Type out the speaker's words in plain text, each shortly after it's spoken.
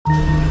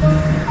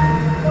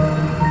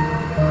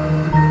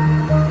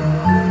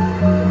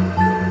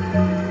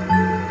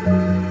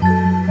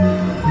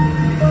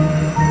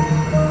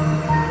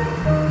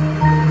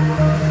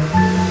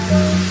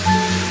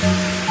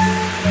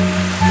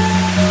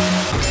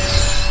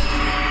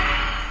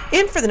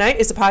In for the Night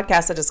is a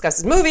podcast that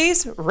discusses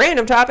movies,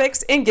 random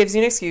topics, and gives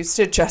you an excuse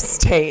to just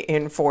stay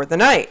in for the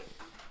night.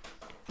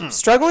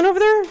 Struggling over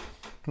there?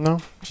 No,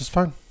 just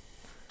fine.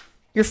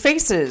 Your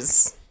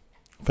faces.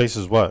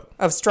 Faces what?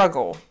 Of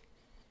struggle.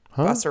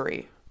 Huh?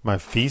 Bussery. My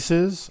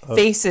feces?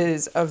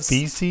 Faces of...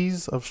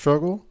 Feces of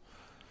struggle?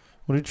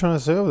 What are you trying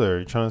to say over there? Are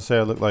you trying to say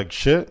I look like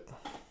shit?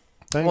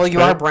 Thanks, well, you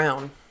babe. are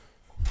brown.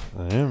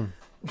 I am.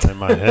 And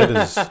my head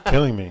is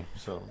killing me,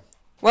 so...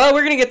 Well,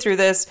 we're going to get through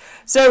this.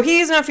 So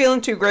he's not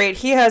feeling too great.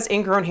 He has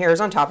ingrown hairs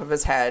on top of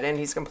his head, and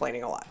he's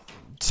complaining a lot.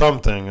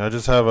 Something. I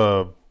just have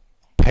a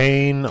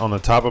pain on the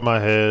top of my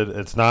head.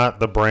 It's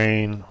not the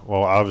brain.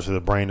 Well, obviously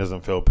the brain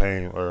doesn't feel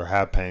pain or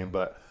have pain,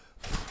 but...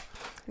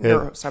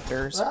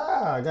 Neuroreceptors.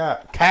 I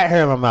got cat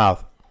hair in my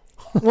mouth.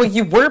 Well,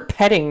 you were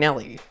petting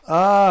Nellie.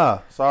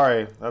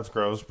 Sorry. That's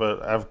gross,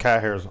 but I have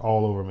cat hairs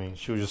all over me.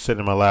 She was just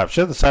sitting in my lap.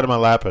 She had the side of my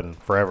lap in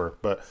forever,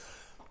 but...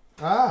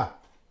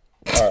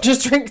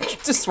 Just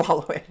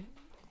swallow it.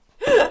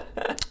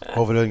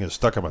 Hopefully it doesn't get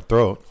stuck in my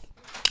throat.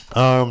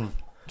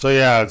 So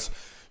yeah,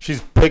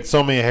 she's picked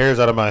so many hairs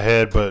out of my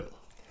head, but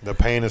the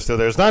pain is still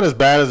there. It's not as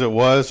bad as it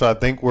was, so I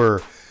think we're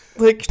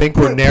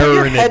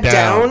narrowing it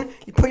down.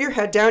 You put your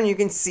head down, you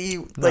can see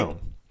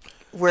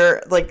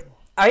where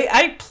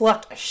I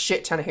plucked a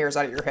shit ton of hairs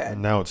out of your head.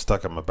 And now it's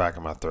stuck in the back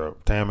of my throat.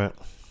 Damn it.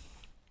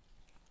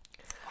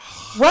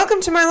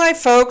 Welcome to my life,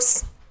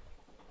 folks.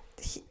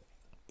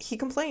 He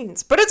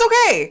complains, but it's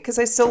okay because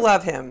I still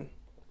love him.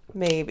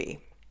 Maybe.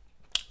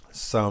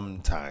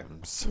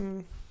 Sometimes.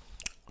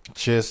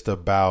 Just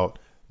about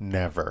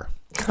never.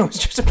 I was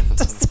just about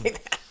to say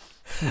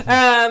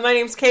that. My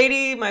name's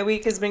Katie. My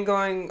week has been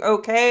going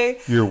okay.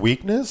 Your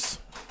weakness?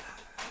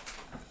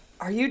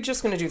 Are you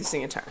just going to do this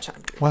the entire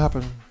time, dude? What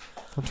happened?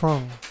 What's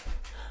wrong?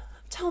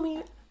 Tell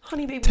me,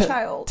 honey baby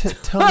child.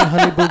 Tell me,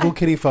 honey boo boo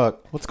kitty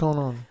fuck. What's going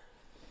on?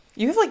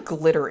 You have like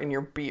glitter in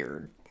your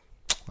beard.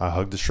 I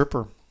hugged the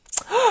stripper.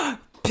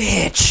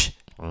 Bitch.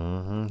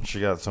 Mm-hmm. She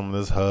got some of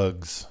those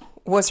hugs.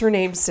 Was her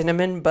name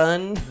Cinnamon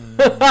Bun?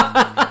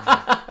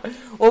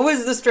 What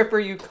was the stripper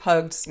you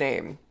hugged's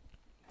name?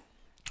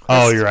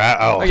 Oh,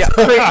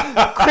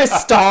 yeah.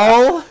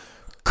 Crystal?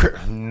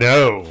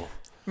 No.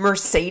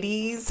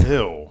 Mercedes?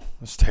 Ew.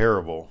 It's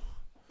terrible.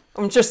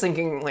 I'm just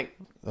thinking like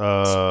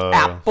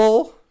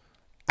apple.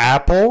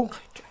 Apple?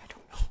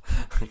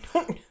 I don't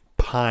know.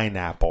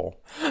 Pineapple.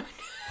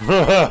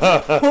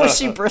 Was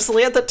she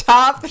bristly at the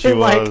top? She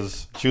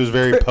was. She was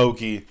very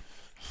pokey.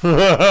 So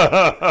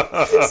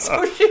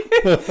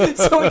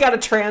we got a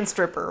trans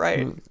stripper,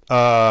 right?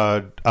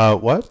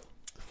 What?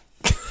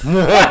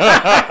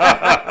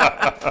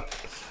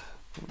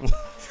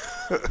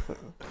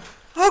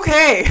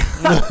 Okay.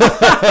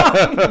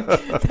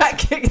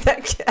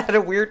 That had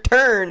a weird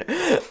turn.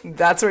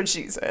 That's what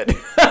she said.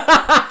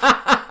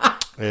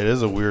 It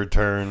is a weird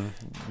turn.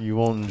 You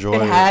won't enjoy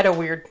it. It had a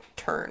weird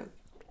turn.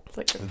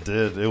 It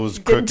did. It was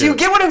crooked. Do you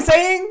get what I'm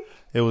saying?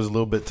 It was a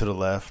little bit to the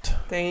left.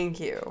 Thank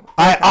you.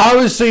 I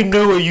obviously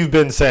knew what you've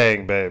been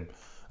saying, babe.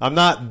 I'm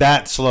not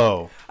that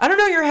slow. I don't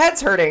know. Your head's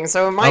hurting,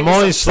 so it might. I'm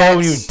only slow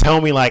when you tell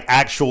me like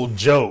actual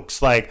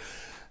jokes, like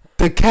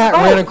the cat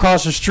ran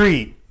across the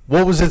street.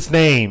 What was its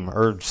name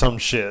or some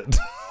shit?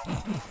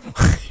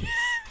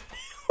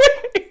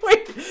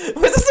 wait.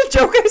 Was this a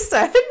joke I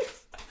said?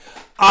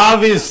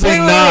 Obviously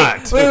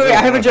not. Wait. I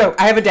have a joke.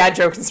 I have a dad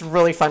joke. It's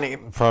really funny.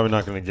 Probably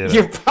not going to get it.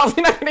 You're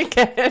probably not going to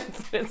get it,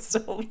 but it's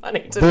still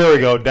funny to me. There we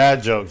go.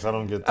 Dad jokes. I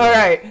don't get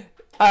that.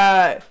 All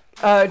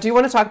right. Do you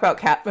want to talk about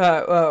cat?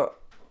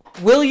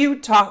 Will you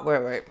talk?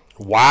 Wait.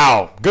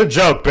 Wow. Good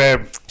joke,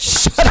 babe.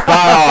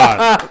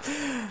 Spot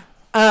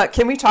on.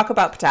 Can we talk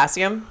about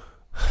potassium?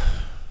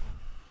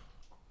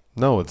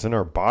 No, it's in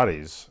our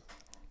bodies.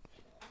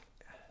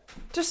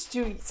 Just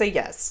say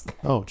yes.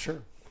 Oh,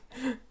 sure.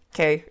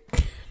 Okay.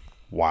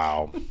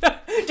 Wow.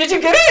 Did you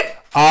get it?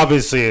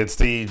 Obviously, it's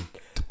the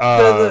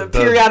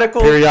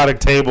periodic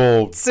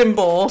table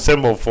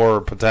symbol for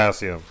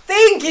potassium.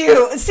 Thank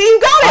you. See, you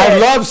got it. I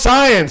love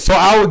science, so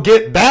I would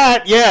get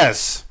that.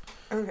 Yes.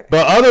 Okay.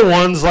 But other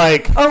ones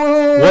like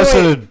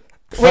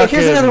wait,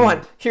 here's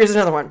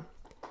another one.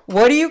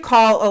 What do you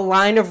call a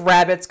line of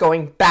rabbits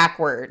going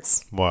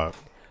backwards? What?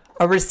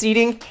 A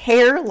receding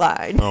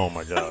hairline. Oh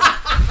my god.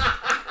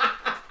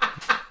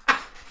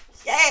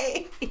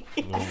 Yay.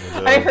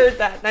 Oh I heard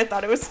that and I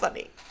thought it was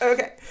funny.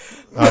 Okay.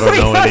 I don't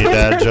know any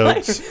dad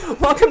jokes.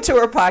 Welcome to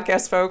our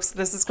podcast, folks.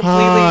 This is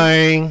completely...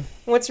 Hi.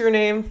 What's your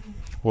name?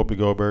 Whoopi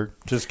Goldberg.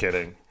 Just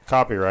kidding.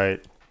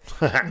 Copyright.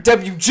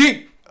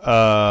 WG.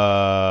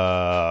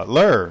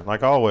 Lur,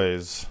 like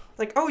always.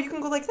 Like, you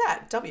can go like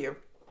that. W.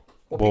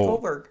 Whoopi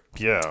Goldberg.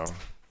 Yeah.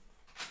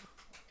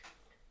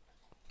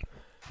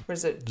 What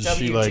is it?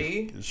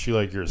 WG? Is she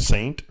like your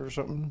saint or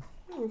something?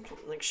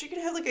 Like, she could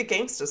have like a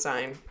gangsta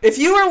sign. If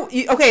you are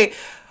okay,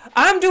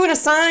 I'm doing a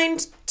sign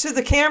to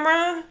the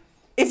camera.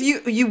 If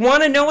you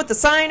want to know what the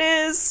sign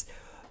is,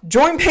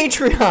 join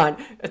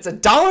Patreon. It's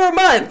 $1 a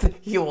month.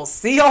 You will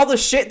see all the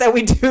shit that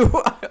we do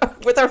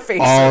with our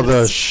faces. All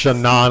the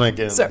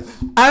shenanigans. So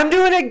I'm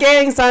doing a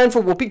gang sign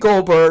for Whoopi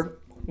Goldberg.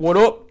 What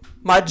up,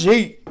 my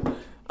G?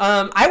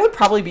 I would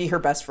probably be her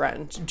best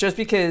friend just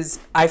because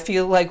I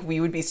feel like we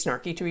would be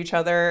snarky to each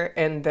other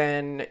and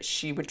then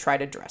she would try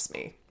to dress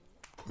me.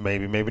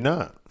 Maybe, maybe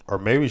not. Or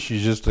maybe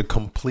she's just the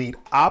complete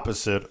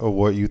opposite of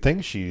what you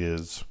think she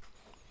is.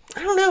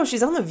 I don't know.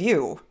 She's on The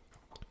View.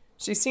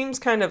 She seems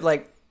kind of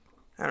like,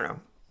 I don't know,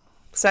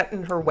 set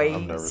in her ways.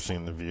 I've never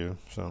seen The View,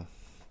 so.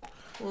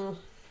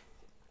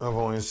 I've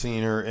only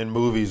seen her in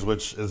movies,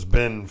 which has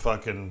been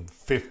fucking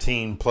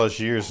 15 plus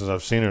years since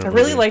I've seen her in a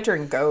movie. Really liked her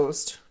in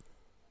Ghost.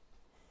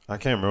 I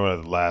can't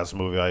remember the last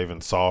movie I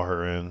even saw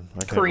her in.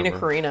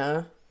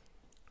 Karina.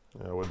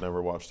 Yeah, I would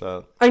never watch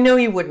that. I know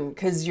you wouldn't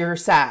because you're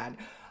sad.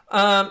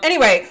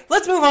 Anyway,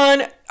 let's move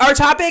on. Our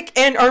topic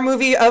and our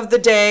movie of the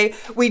day.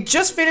 We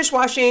just finished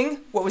watching.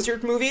 What was your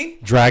movie?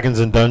 Dragons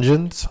and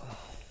Dungeons.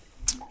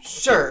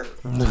 Sure.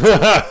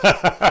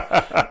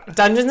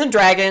 Dungeons and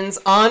Dragons,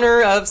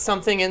 Honor of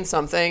something and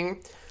something.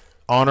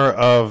 Honor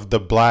of the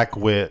Black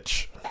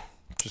Witch.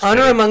 Just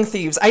Honor kidding. Among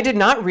Thieves. I did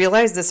not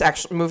realize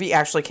this movie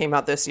actually came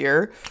out this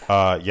year.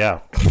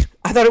 Yeah.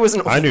 I thought it was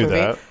an old movie. I knew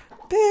that.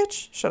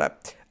 Bitch, shut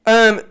up.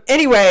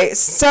 Anyway,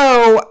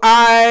 so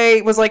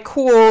I was like,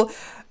 cool.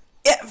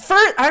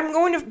 I'm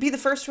going to be the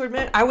first to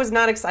admit I was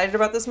not excited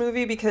about this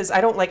movie because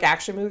I don't like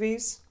action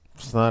movies.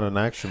 It's not an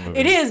action movie.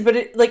 It is, but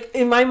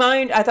in my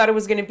mind, I thought it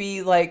was going to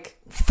be like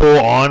full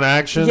on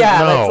action. Yeah,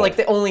 no. That's like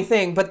the only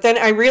thing. But then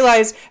I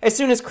realized as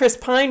soon as Chris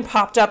Pine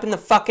popped up in the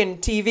fucking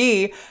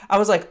TV, I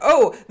was like,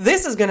 oh,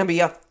 this is going to be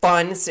a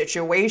fun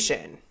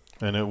situation.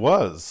 And it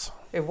was.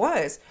 It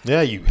was.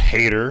 Yeah, you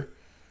hater.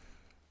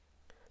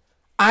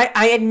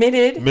 I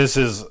admitted.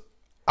 Mrs.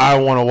 I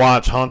want to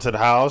watch Haunted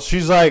House.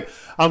 She's like,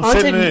 I'm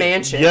Haunted sitting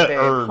Mansion,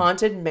 babe.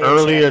 Haunted Mansion.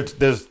 Earlier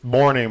this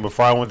morning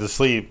before I went to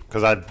sleep,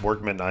 because I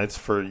work midnights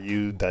for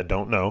you that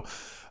don't know,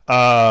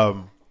 I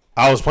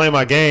was playing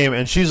my game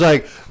and she's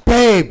like,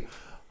 babe,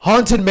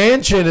 Haunted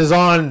Mansion is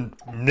on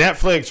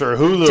Netflix or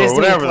Hulu Disney or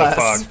whatever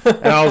Plus. the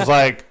fuck. And I was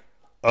like,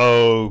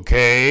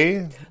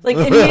 okay. Like,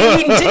 and he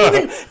didn't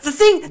even,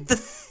 the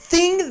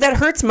thing that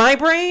hurts my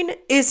brain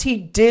is he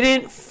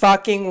didn't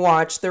fucking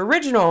watch the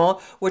original,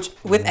 which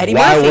with Eddie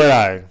Murphy. Why would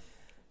I?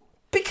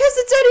 Because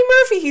it's Eddie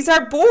Murphy. He's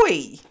our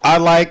boy. I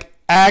like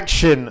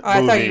action movies.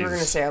 I thought you were going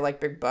to say I like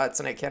big butts,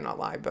 and I cannot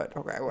lie, but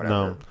okay, whatever.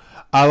 No.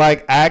 I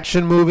like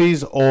action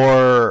movies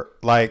or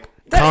like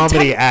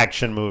comedy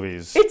action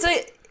movies.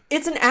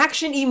 It's an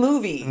action-y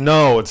movie.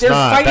 No, it's They're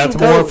not. That's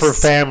ghosts. more for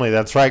family.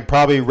 That's right.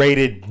 Probably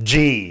rated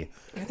G.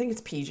 I think it's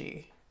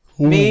PG.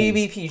 Ooh.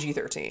 Maybe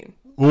PG-13.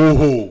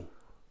 Ooh.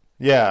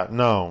 Yeah,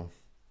 no.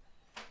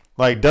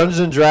 Like Dungeons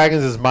and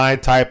Dragons is my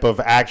type of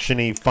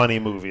action-y funny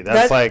movie.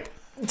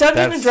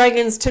 Dungeons and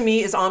Dragons to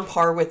me is on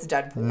par with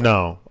Deadpool.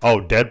 No.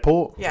 Oh,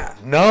 Deadpool? Yeah.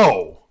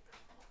 No.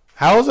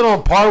 How is it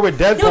on par with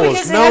Deadpool? No,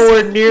 it's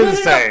nowhere near the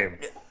same.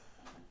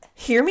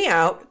 Hear me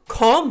out.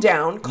 Calm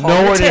down.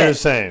 Nowhere near the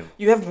same.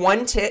 You have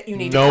one tit. You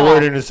need to nowhere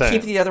near the same.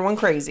 Keep the other one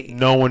crazy.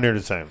 Nowhere near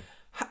the same.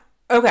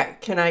 Okay.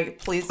 Can I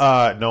please?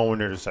 Nowhere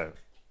near the same.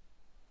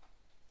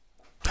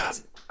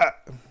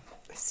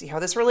 See how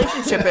this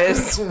relationship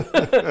is.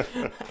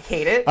 I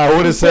hate it. I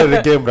would have said it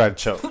again, but I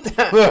choked.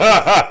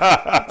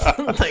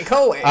 Like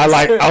always.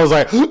 I was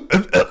like,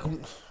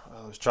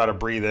 I was trying to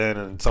breathe in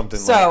and something.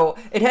 So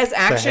it has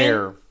action. The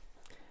hair.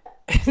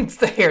 It's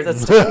the hair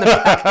that's stuck in the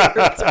back of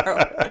your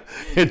throat.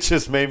 It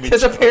just made me.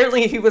 Because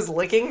apparently he was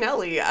licking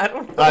Nelly. I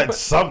don't know.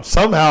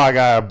 Somehow I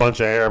got a bunch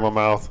of hair in my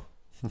mouth.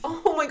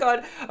 Oh my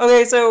god.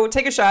 Okay, so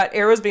take a shot.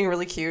 Arrow's being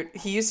really cute.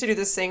 He used to do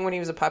this thing when he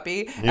was a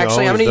puppy.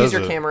 Actually, I'm going to use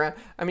your camera.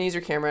 I'm going to use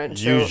your camera and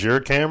show. Use your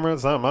camera?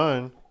 It's not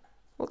mine.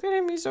 Look at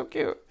him. He's so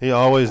cute. He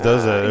always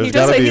does that. There's He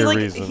does got to it. be a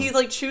reason. He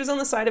like chews on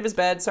the side of his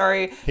bed.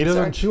 Sorry. He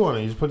doesn't chew on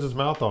it. He just puts his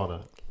mouth on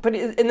it. But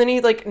and then he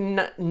like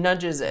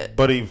nudges it.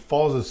 But he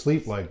falls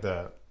asleep like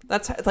that.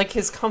 That's like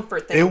his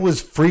comfort thing. It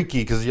was freaky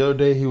because the other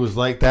day he was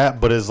like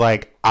that, but his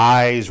like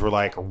eyes were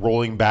like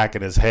rolling back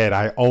in his head.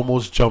 I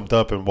almost jumped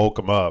up and woke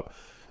him up.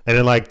 And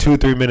then like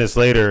 2-3 minutes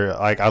later,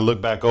 like I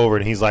look back over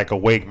and he's like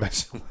awake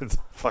messing with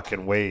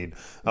fucking Wade.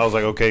 I was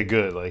like, okay,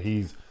 good. Like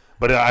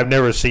but I've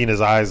never seen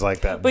his eyes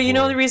like that. But before. you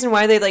know the reason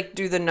why they like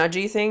do the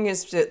nudgy thing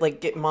is to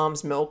like get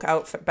mom's milk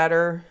out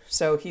better.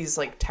 So he's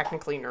like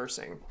technically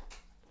nursing.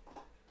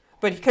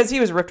 But because he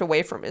was ripped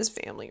away from his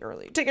family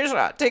early. Take a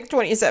shot. Take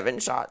 27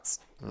 shots.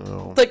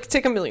 Oh. Like,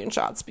 take 1,000,000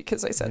 shots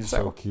because I said He's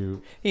so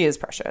cute. He is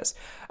precious.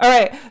 All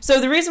right.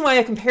 So the reason why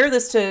I compare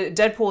this to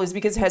Deadpool is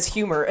because it has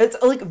humor. It's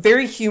like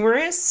very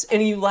humorous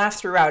and you laugh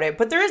throughout it.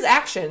 But there is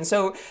action.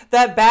 So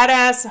that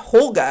badass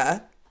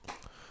Holga.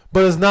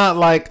 But it's not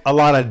like a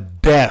lot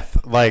of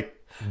death like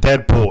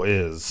Deadpool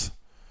is.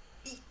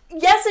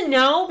 Yes and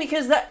no,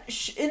 because that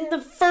in the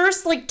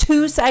first like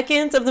 2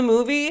 seconds of the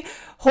movie,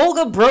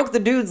 Holga broke the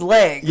dude's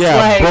legs.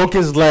 Yeah, broke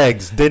his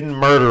legs, didn't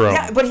murder him.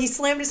 Yeah, but he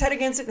slammed his head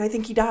against it, and I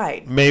think he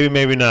died. Maybe,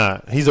 maybe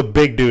not. He's a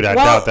big dude. I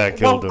doubt that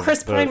killed him.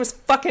 Chris Pine was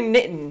fucking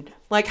knitting.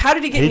 Like, how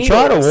did he get? He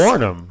tried to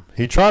warn him.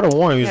 He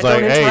was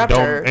like, "Hey,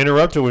 don't her.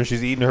 interrupt her when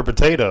she's eating her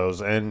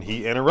potatoes," and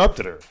he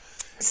interrupted her.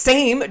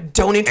 Same.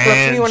 Don't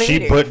interrupt me when I'm she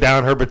eating. put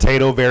down her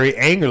potato very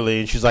angrily,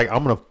 and she's like,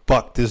 "I'm gonna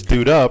fuck this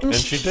dude up," and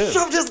she did.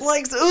 Shoved his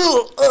legs.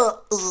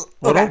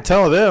 Well, don't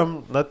tell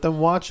them. Let them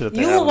watch it.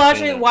 You will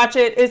watch it. Watch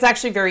it. It's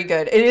actually very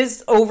good. It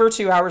is over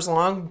 2 hours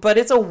long, but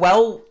it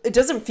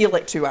doesn't feel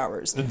like 2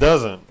 hours. It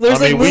doesn't.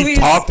 We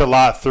talked a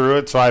lot through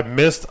it, so I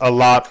missed a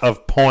lot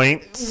of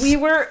points.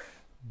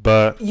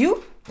 But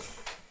you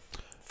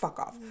fuck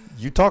off.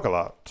 You talk a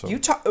lot. So. You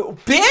talk,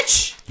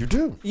 bitch. You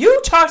do. You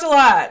talked a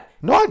lot.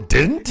 No, I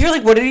didn't. You're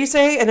like, what did he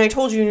say? And I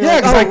told you. And you're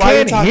because like,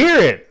 I can't hear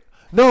it.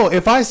 No,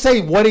 if I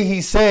say, what did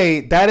he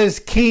say? That is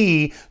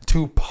key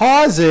to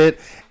pause it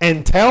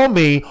and tell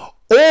me,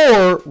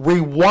 or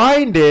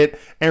rewind it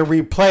and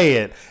replay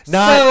it.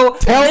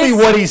 Not tell me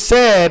what he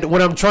said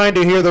when I'm trying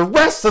to hear the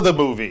rest of the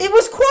movie. It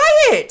was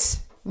quiet.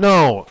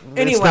 No,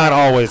 anyway, it's not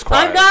always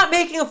quiet. I'm not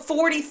making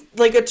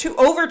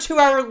over 2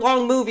 hour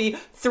long movie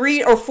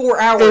 3 or 4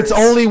 hours. It's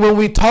only when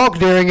we talk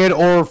during it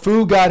or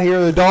food got here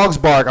or the dogs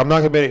bark. I'm not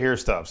going to be able to hear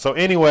stuff. So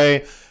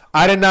anyway,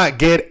 I did not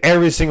get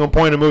every single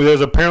point of the movie.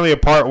 There's apparently a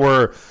part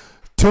where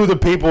two of the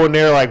people in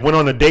there went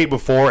on a date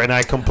before, and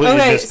I completely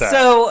missed that.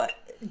 So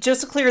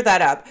just to clear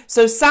that up.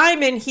 So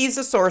Simon, he's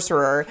a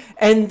sorcerer,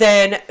 and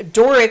then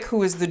Doric,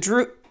 who is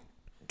the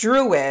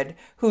druid,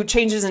 who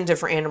changes in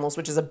different animals,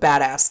 which is a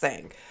badass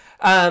thing.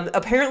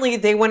 Apparently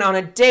they went on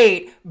a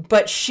date,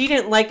 but she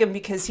didn't like him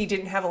because he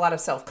didn't have a lot of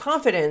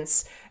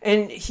self-confidence,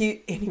 and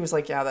he was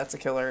like, yeah, that's a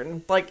killer.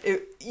 And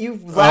you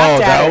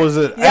laughed at it. Oh, that was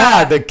it.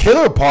 Yeah, the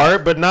killer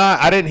part, but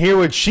I didn't hear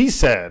what she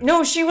said.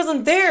 No, she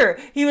wasn't there.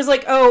 He was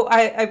like, oh,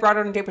 I brought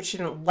her on a date, but she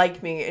didn't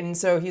like me. And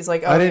so he's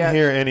like, oh, I didn't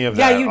hear any of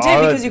that. Yeah, you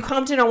did, because you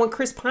commented on what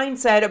Chris Pine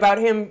said about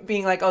him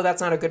being like, oh, that's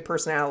not a good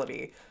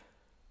personality.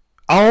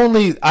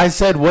 I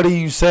said, what do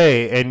you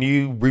say? And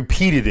you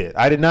repeated it.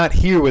 I did not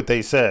hear what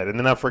they said. And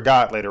then I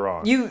forgot later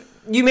on. You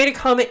made a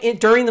comment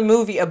during the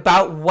movie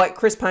about what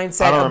Chris Pine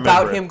said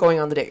about him going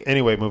on the date.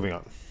 Anyway, moving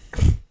on.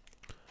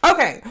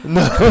 Okay.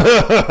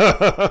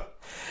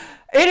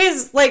 It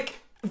is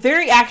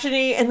very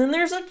actiony. And then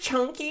there's a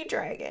chunky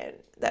dragon.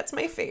 That's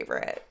my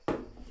favorite.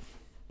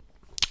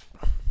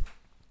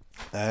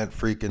 That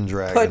freaking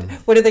dragon.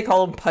 What did they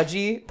call him?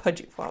 Pudgy?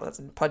 Wow, that's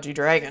a pudgy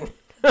dragon.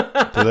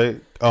 Do they?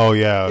 Oh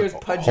yeah, he was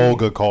pudgy.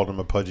 Holga called him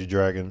a pudgy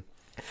dragon.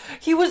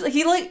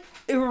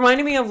 It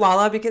reminded me of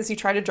Lala because he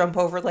tried to jump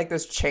over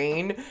this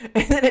chain,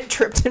 and then it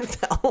tripped and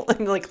fell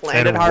and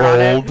landed hard on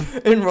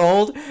it and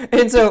rolled.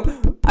 And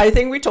so I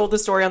think we told the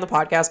story on the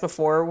podcast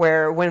before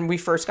where when we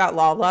first got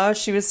Lala,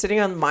 she was sitting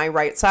on my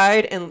right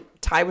side and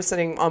Ty was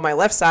sitting on my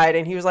left side,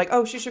 and he was like,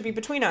 oh, she should be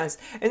between us.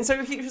 And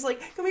so he was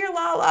like, come here,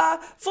 Lala,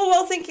 full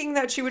well thinking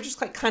that she would just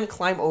kind of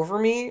climb over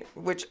me,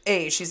 which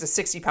she's a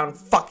 60-pound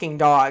fucking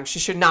dog. She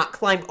should not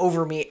climb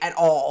over me at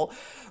all.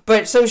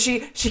 But so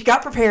she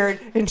got prepared,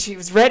 and she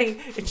was ready,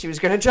 and she was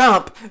going to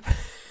jump.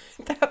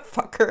 That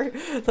fucker,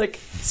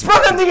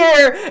 sprung in the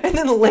air, and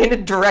then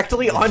landed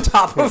directly on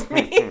top of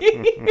me.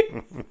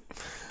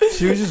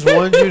 She just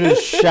wanted you to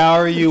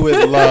shower you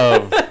with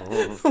love.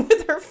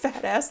 With her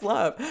fat ass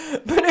love.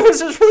 But it was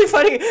just really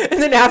funny.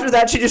 And then after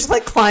that, she just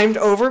climbed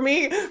over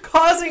me,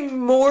 causing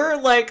more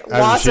loss of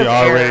air. She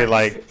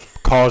already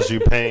caused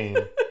you pain.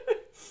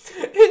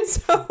 And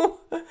so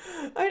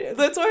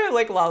that's why I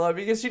like Lala,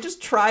 because she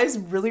just tries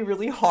really,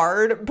 really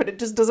hard, but it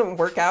just doesn't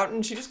work out,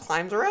 and she just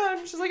climbs around.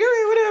 She's like,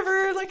 okay,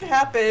 whatever, it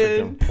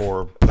happened. Freaking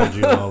poor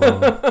pudgy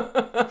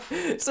Lala.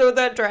 So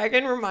that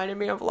dragon reminded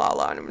me of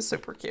Lala, and it was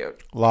super cute.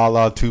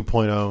 Lala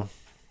 2.0.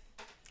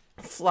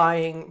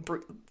 Flying,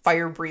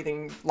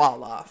 fire-breathing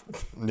Lala.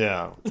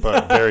 Yeah,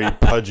 but very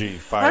pudgy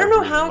fire. I don't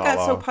know how it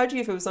got so pudgy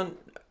if it was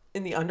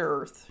in the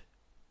Underearth.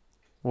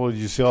 Well, did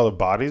you see all the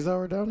bodies that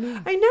were down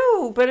there? I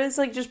know, but it's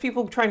just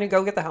people trying to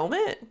go get the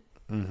helmet.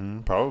 Mm-hmm,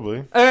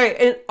 probably. All right,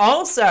 and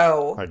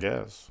also, I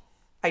guess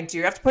I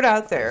do have to put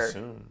out there,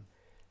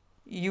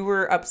 you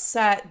were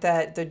upset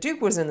that the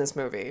Duke was in this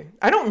movie.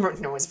 I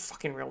don't know his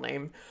fucking real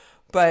name,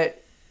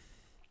 but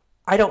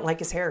I don't like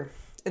his hair,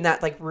 and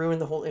that ruined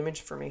the whole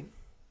image for me.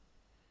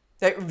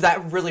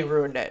 That really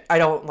ruined it. I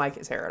don't like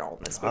his hair at all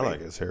in this movie. I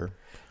like his hair.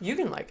 You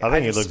can like it. I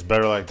think he looks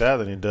better like that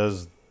than he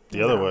does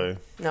the other way.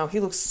 No,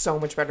 he looks so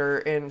much better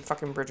in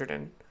fucking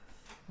Bridgerton.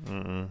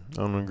 I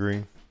don't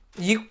agree.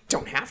 You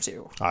don't have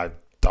to. I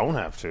don't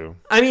have to.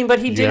 I mean, but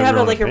he did have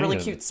a really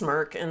cute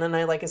smirk, and then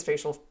I like his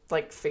facial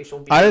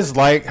beat. I just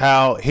like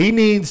how he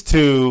needs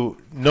to,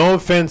 no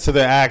offense to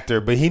the actor,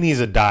 but he needs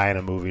to die in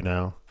a movie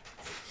now.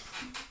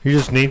 He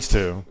just needs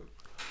to.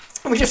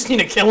 We just need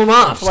to kill him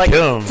off.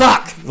 Kill him.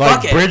 Fuck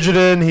it.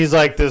 Bridgerton, he's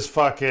this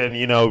fucking,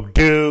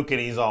 Duke, and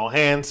he's all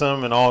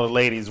handsome, and all the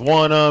ladies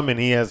want him, and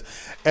he has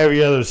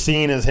every other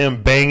scene is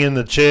him banging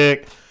the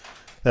chick.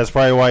 That's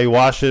probably why you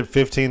watched it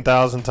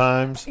 15,000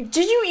 times. Did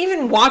you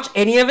even watch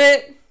any of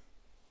it?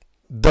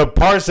 The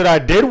parts that I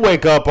did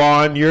wake up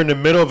on, you're in the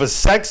middle of a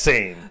sex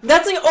scene.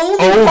 That's the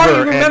only part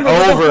you remember.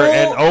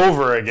 And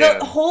over again.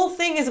 The whole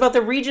thing is about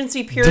the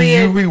Regency period. Do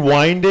you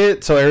rewind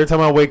it so every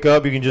time I wake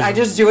up, you can just... I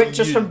just do it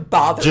just to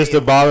bother you. Just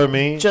to bother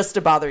me? Just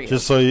to bother you.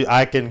 Just so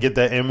I can get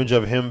that image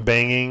of him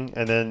banging,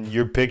 and then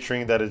you're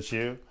picturing that it's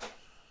you?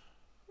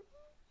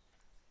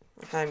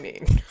 I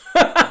mean,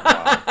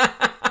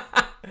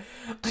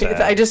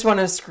 Wow. I just want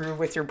to screw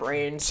with your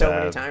brain so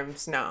many Sad.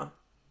 times. No.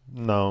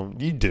 No,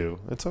 you do.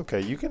 It's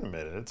okay. You can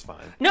admit it. It's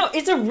fine. No,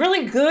 it's a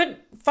really good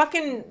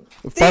fucking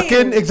thing.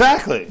 Fucking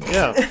exactly.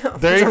 Yeah.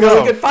 There It's you a go.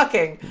 really good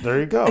fucking. There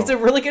you go. It's a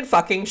really good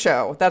fucking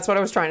show. That's what I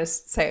was trying to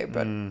say,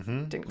 but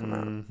didn't come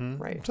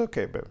out right. It's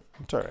okay, babe.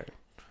 It's all right.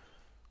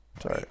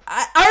 It's all right.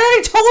 I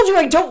already told you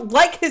I don't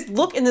like his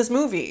look in this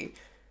movie.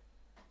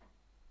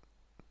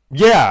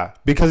 Yeah,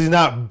 because he's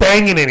not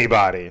banging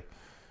anybody.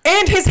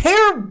 And his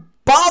hair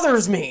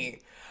bothers me.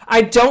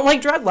 I don't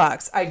like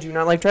dreadlocks. I do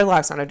not like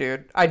dreadlocks on a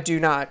dude. I do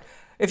not.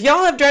 If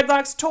y'all have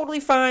dreadlocks,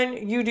 totally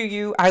fine. You do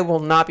you. I will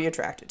not be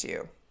attracted to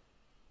you.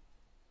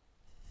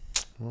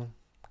 Well,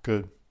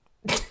 good.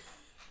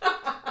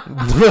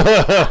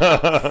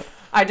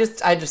 I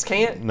just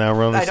can't. Now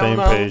we're on the I don't same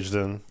know. page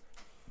then.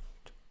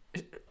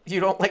 You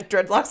don't like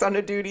dreadlocks on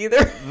a dude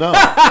either? No.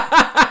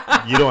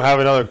 You don't have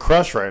another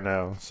crush right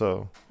now,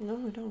 so.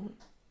 No, I don't.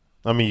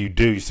 I mean, you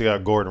do. You still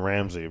got Gordon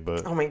Ramsay,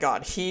 but. Oh my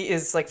god, he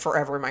is like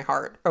forever in my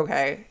heart,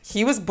 okay?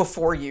 He was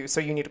before you,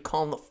 so you need to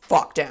calm the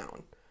fuck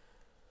down.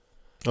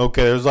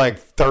 Okay, there's like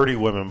 30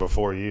 women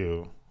before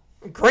you.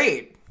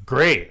 Great.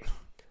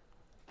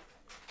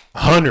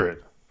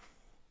 100.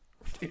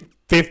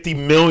 50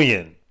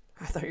 million.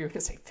 I thought you were going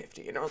to say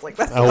 50, and I was like,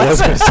 that's I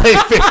was going to say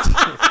 50.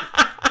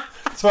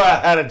 That's why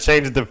I had to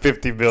change it to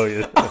 50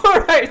 million.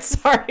 All right,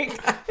 sorry, guys.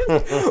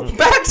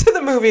 Back to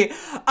the movie.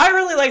 I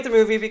really liked the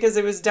movie because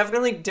it was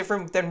definitely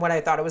different than what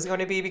I thought it was going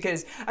to be,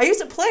 because I used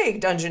to play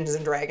Dungeons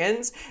and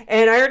Dragons,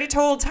 and I already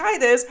told Ty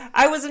this.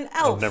 I was an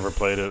elf. I've never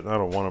played it. I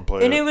don't want to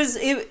play and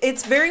it.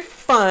 It's very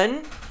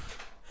fun.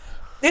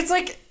 It's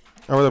like...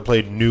 I rather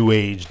play New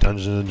Age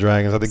Dungeons and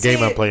Dragons. That's the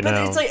game I play but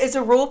now. It's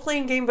a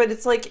role-playing game, but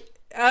it's like...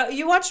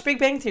 you watched Big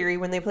Bang Theory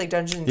when they play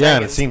Dungeons and Yeah,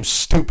 Dragons. and it seems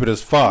stupid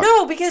as fuck.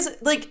 No, because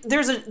like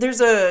there's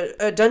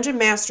a dungeon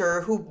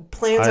master who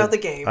plans out the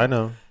game. I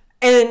know.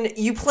 And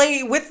you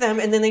play with them,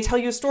 and then they tell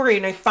you a story,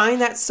 and I find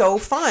that so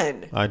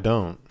fun. I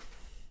don't.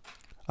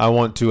 I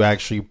want to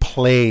actually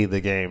play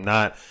the game,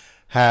 not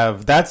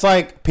have... That's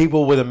like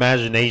people with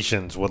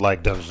imaginations would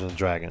like Dungeons and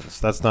Dragons.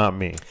 That's not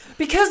me.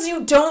 Because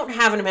you don't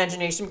have an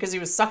imagination, because it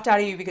was sucked out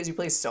of you because you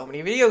play so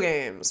many video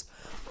games.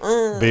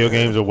 Video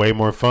games are way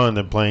more fun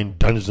than playing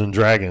Dungeons and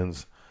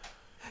Dragons.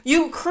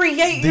 You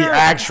create The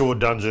actual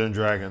Dungeons and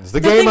Dragons. The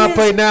game thing I is-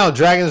 play now,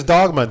 Dragon's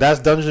Dogma, that's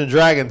Dungeons and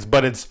Dragons,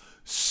 but it's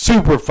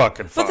super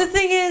fucking fun. But the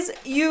thing is,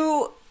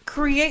 you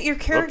create your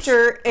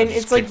character, I and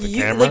just it's like kicked the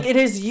you, camera. like it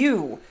is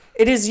you.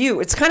 It is you.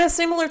 It's kind of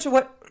similar to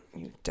what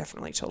you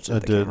definitely tilted the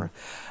did.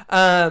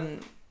 camera.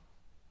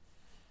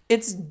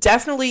 It's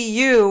definitely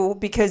you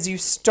because you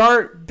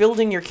start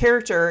building your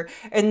character,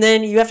 and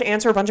then you have to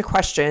answer a bunch of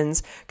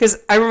questions. Because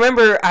I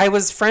remember I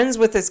was friends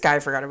with this guy, I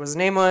forgot what his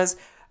name was,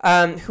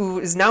 who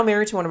is now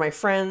married to one of my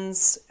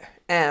friends,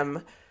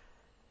 M.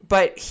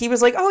 But he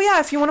was like, "Oh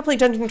yeah, if you want to play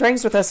Dungeons and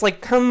Dragons with us,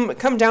 like come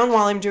down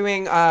while I'm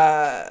doing."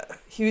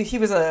 He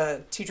was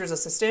a teacher's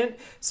assistant,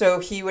 so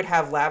he would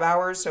have lab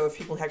hours. So if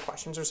people had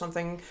questions or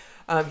something,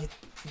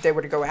 they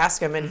would go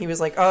ask him, and he was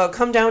like, "Oh,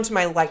 come down to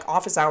my like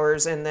office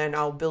hours, and then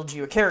I'll build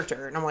you a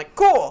character." And I'm like,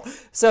 "Cool."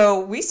 So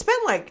we spent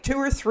like 2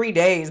 or 3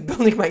 days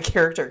building my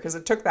character because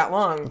it took that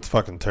long. It's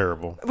fucking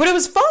terrible. But it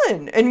was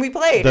fun, and we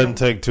played. It doesn't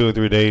take 2 or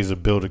 3 days to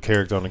build a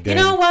character on a game.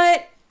 You know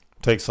what?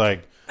 It takes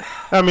like...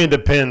 I mean, it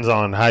depends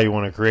on how you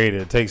want to create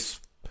it. It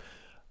takes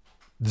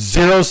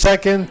 0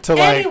 second to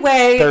like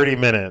Anyway, 30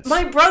 minutes.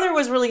 My brother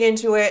was really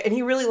into it, and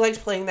he really liked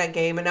playing that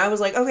game, and I was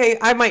like, okay,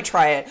 I might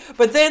try it.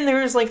 But then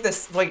there was like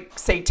this like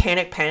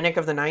satanic panic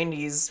of the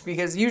 90s,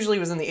 because usually it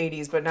was in the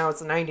 80s, but now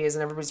it's the 90s,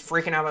 and everybody's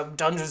freaking out about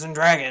Dungeons and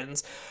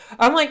Dragons.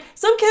 I'm like,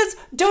 some kids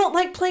don't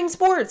like playing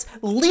sports.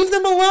 Leave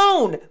them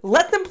alone.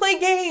 Let them play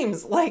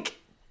games. Like,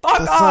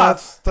 fuck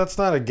off. That's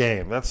not a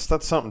game. That's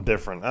something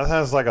different. That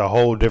has like a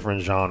whole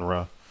different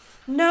genre.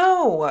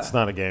 No. It's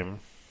not a game.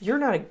 You're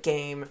not a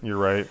game. You're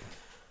right.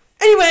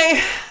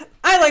 Anyway,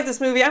 I like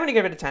this movie. I'm going to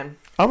give it a 10.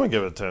 I'm going to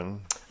give it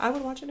 10. I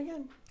would watch it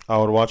again. I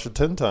would watch it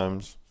 10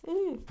 times.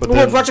 But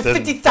I would watch it then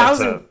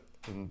 50,000. that's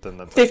it. Then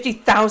that's it.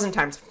 50,000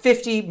 times.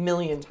 50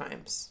 million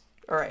times.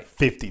 All right.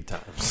 50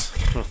 times.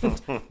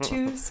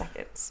 2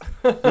 seconds.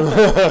 All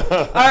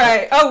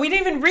right. Oh, we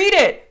didn't even read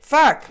it.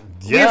 Fuck.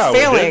 Yeah, we're we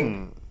failing.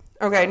 didn't.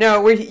 Okay,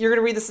 no, you're going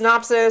to read the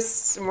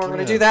synopsis, and we're going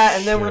to do that,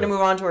 and then we're going to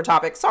move on to our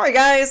topic. Sorry,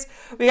 guys.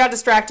 We got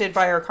distracted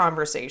by our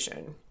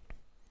conversation.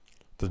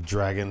 The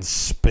dragon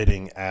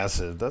spitting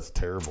acid. That's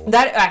terrible.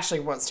 That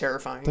actually was I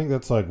terrifying. think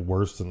that's like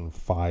worse than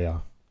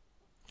fire.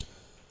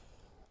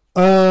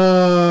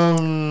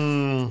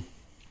 That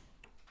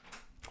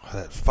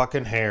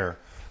fucking hair.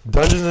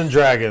 Dungeons and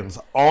Dragons.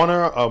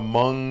 Honor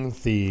Among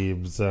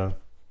Thieves.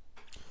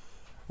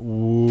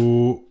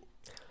 Ooh,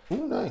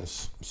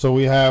 nice. So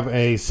we have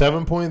a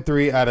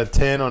 7.3 out of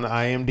 10 on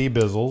IMDb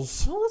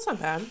Bizzles. Oh, that's not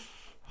bad.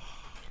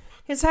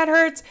 His head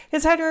hurts.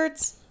 His head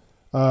hurts.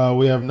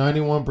 We have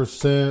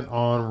 91%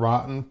 on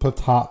Rotten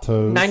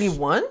Potatoes.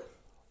 91?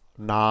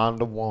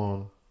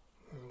 9-1.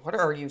 What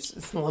are you,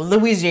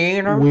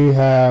 Louisiana? We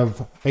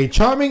have a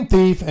charming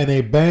thief and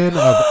a band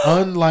of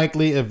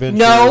unlikely adventurers.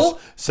 No.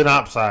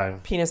 Synopsis.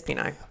 Penis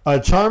peni.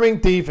 A charming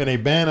thief and a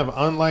band of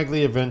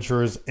unlikely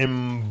adventurers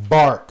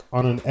embark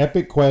on an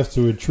epic quest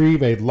to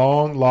retrieve a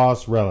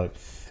long-lost relic.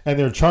 And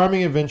their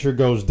charming adventure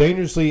goes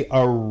dangerously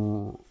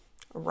awry.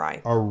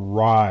 I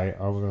was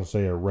going to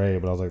say array,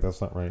 but I was like,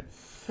 that's not right.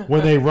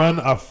 When they run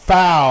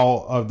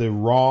afoul of the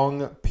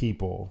wrong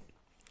people.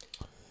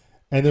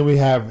 And then we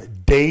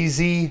have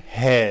Daisy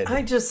Head.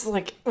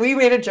 We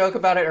made a joke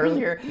about it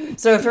earlier.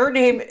 So if her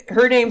name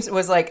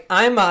was like,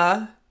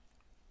 I'ma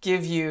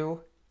give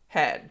you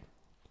head.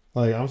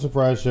 Like, I'm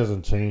surprised she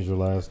hasn't changed her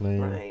last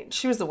name. Right.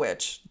 She was the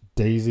witch.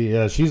 Daisy,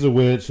 yeah, she's a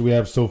witch. We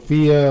have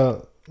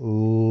Sophia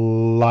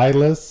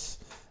Lilas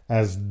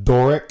as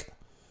Doric.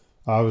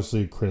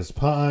 Obviously, Chris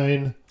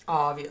Pine.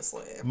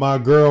 Obviously. My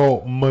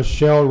girl,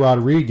 Michelle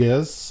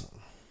Rodriguez.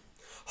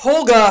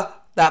 Holga,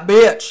 that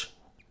bitch.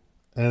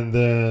 And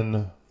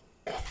then...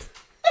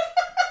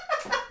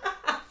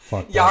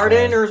 fuck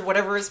Yarden or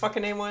whatever his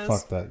fucking name was.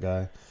 Fuck that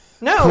guy.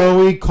 No.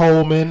 Chloe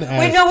Coleman as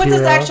Wait, no, what's his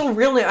Kira. actual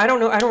real name? I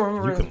don't know. I don't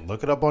remember. You can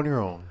look it up on your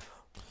own.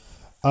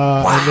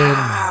 And then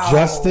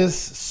Justice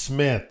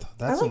Smith.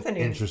 That's an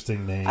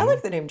interesting name. I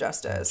like the name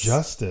Justice.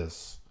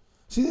 Justice.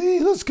 See, he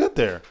looks good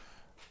there.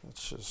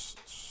 Let's just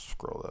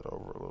scroll that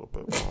over a little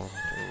bit more.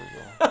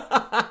 There we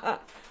go.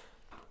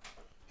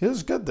 He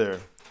looks good there.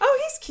 Oh,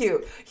 he's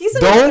cute.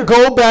 Don't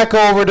go back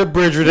over to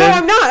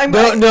Bridgerton. No, I'm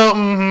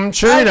not.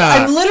 Sure you're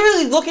not. I'm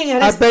literally looking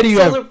at his... I bet you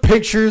have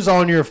pictures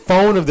on your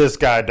phone of this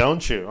guy,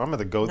 don't you? I'm going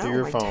to go through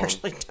your phone. I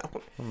actually don't. I'm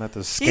going to have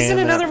to scan He's in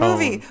another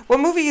movie. What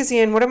movie is he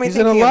in? What am I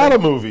thinking of? He's in a lot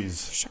of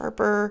movies.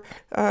 Sharper.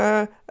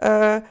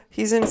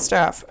 He's in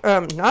stuff.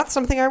 Not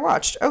something I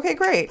watched. Okay,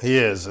 great. He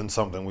is in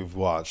something we've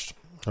watched.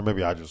 Or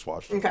maybe I just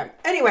watched it. Okay.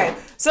 Anyway,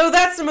 so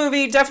that's the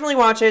movie. Definitely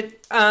watch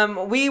it.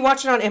 We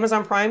watched it on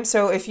Amazon Prime.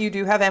 So if you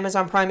do have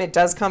Amazon Prime, it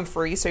does come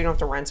free, so you don't have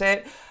to rent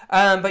it.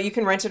 But you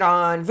can rent it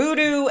on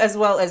Vudu as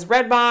well as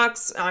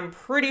Redbox. I'm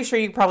pretty sure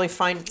you can probably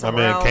find it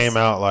somewhere else. It came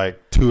out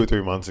like 2 or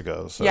 3 months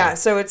ago. So. Yeah,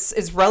 so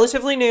it's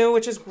relatively new,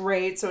 which is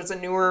great. So it's a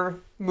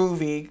newer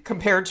movie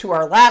compared to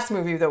our last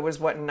movie that was,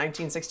 what, in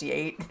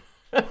 1968?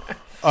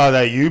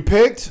 That you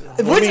picked?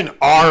 What do you mean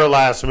our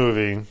last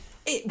movie?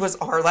 It was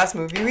our last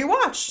movie we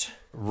watched.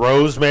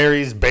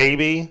 Rosemary's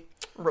Baby.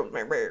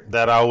 Rosemary.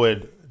 That I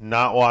would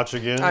not watch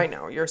again. I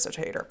know, you're such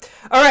a hater.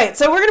 All right,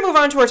 so we're going to move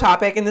on to our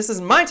topic, and this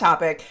is my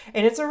topic,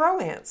 and it's a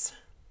romance.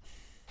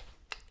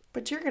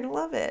 But you're going to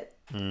love it.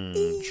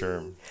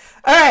 Sure.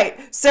 All right,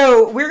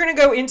 so we're going to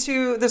go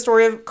into the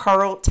story of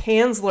Carl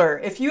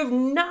Tanzler. If you have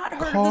not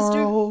heard of this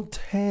dude... Carl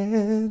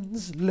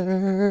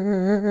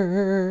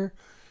Tanzler.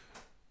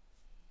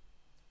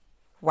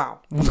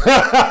 Wow.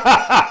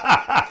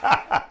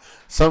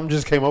 Something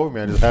just came over me.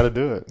 I just had to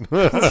do it.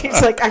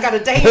 He's like, I got to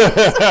dance.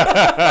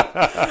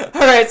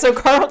 All right, so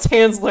Carl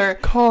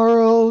Tanzler.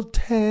 Carl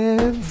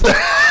Tanzler.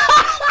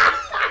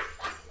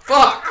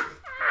 Fuck.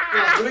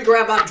 Yeah, let me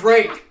grab my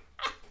drink.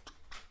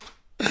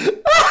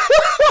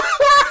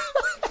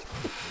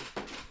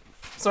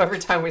 So every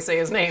time we say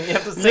his name, you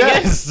have to sing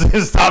it?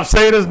 Stop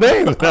saying his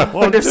name.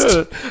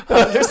 Understood.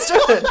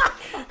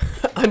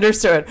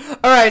 Understood.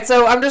 All right,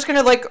 so I'm just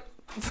going to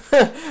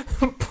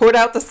put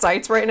out the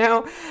sites right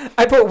now.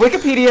 I put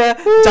Wikipedia ...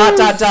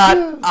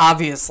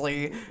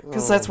 obviously,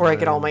 because that's where I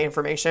get all my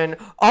information.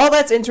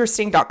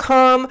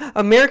 Allthat'sinteresting.com,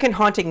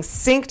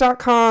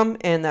 AmericanHauntingSync.com,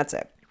 and that's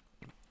it.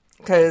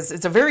 Because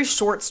it's a very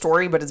short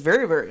story, but it's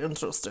very, very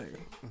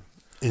interesting.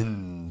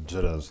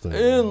 Interesting.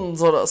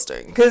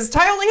 Because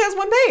Ty only has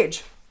one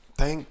page.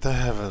 Thank the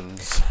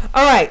heavens.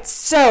 All right,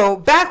 so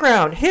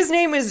background. His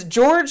name is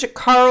George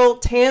Carl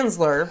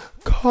Tanzler.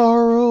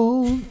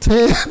 Carl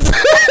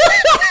Tanzler.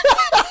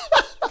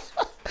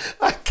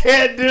 I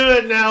can't do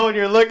it now when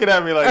you're looking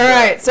at me like that. All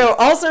right, so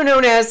also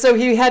known as, so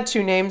he had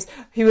two names.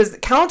 He was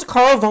Count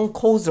Karl von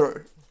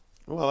Kozer.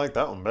 Oh, I like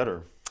that one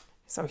better.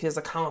 So he is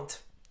a count.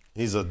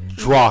 He's a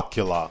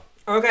Dracula.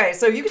 Okay,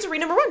 so you get to read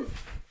number 1.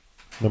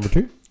 Number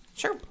 2?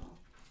 Sure.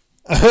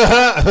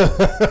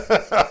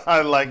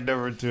 I like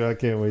number 2. I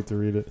can't wait to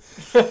read it.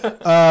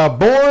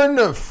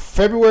 Born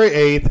February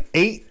 8th,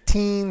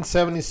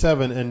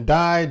 1877 and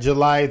died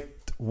July...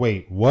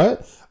 Wait,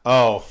 what?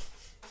 Oh.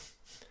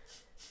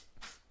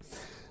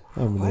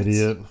 I'm an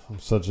idiot. I'm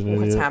such an idiot.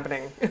 What's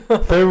happening?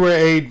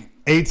 February 8th,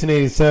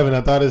 1887.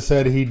 I thought it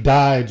said he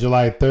died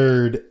July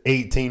 3rd,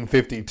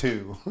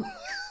 1852.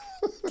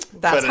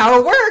 That's how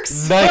it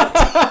works.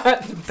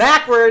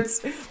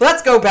 Backwards.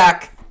 Let's go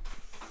back.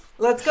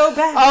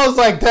 I was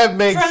like, that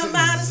makes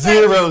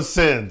zero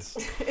sense.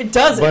 It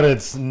doesn't. But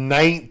it's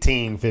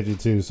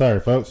 1952. Sorry,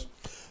 folks.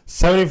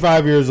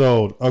 75 years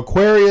old.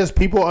 Aquarius,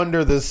 people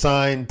under this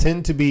sign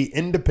tend to be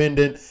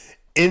independent,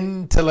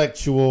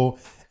 intellectual,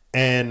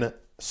 and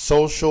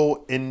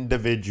social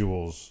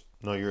individuals.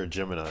 No, you're a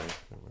Gemini.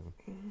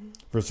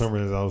 For some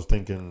reason, I was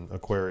thinking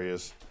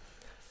Aquarius.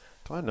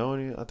 Do I know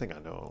any? I think I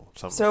know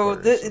some. So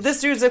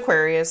this dude's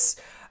Aquarius.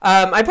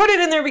 I put it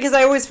in there because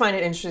I always find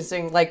it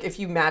interesting, like if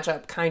you match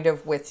up kind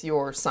of with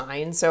your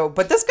sign. So,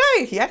 but this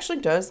guy, he actually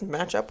does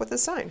match up with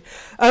his sign.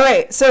 All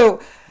right,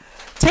 so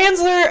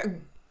Tanzler.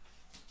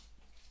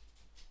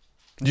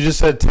 You just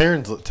said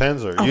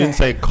Tanzler. Okay. You didn't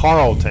say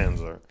Carl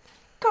Tanzler.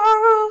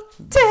 Carl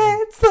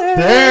Tanzler.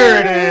 There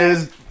it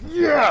is.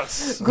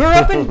 Yes. Grew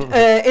up in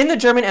the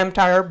German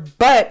Empire,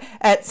 but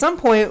at some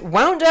point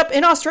wound up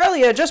in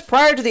Australia just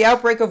prior to the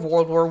outbreak of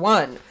World War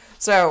I.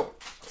 So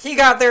he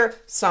got there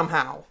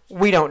somehow.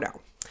 We don't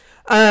know.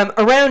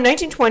 Around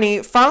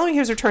 1920, following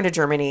his return to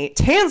Germany,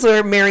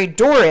 Tanzler married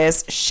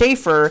Doris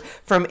Schaefer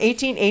from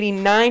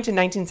 1889 to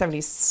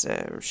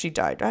 1970. She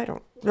died. I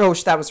don't know.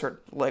 That was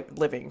her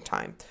living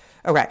time.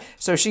 Okay,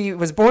 so she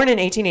was born in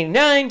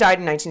 1889, died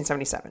in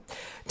 1977.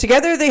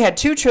 Together, they had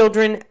 2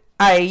 children,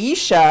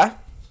 Aisha,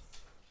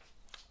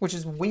 which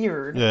is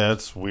weird. Yeah,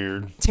 it's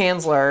weird.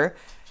 Tanzler,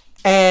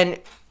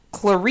 and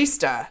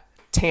Clarista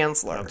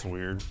Tanzler. That's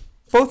weird.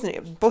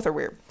 Both are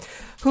weird.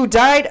 Who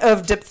died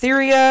of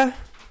diphtheria,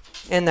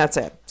 and that's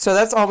it. So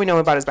that's all we know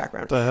about his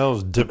background. What the hell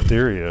is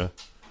diphtheria?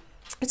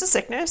 It's a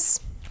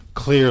sickness.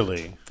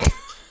 Clearly.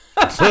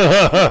 It's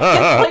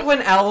like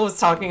when Elle was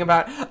talking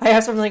about, I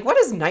asked her, I'm like, what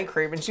is night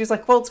cream? And she was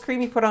like, well, it's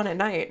cream you put on at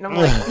night. And I'm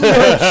like, no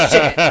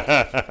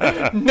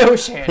shit. No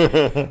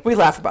shit. We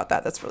laugh about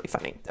that. That's really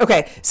funny.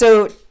 Okay,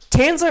 so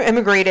Tanzler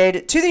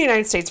immigrated to the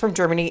United States from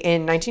Germany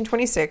in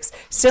 1926,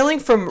 sailing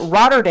from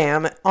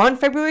Rotterdam on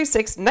February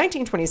 6,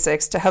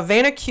 1926 to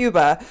Havana,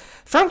 Cuba.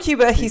 From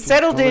Cuba, he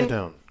settled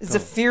in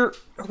Zafir.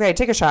 Okay,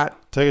 take a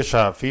shot. Take a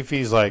shot.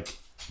 Fifi's like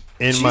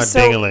my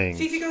ding-a-ling.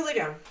 Fifi, go lay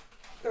down.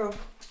 Go.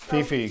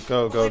 Fifi,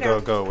 go.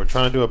 We're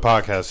trying to do a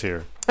podcast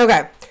here.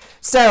 Okay.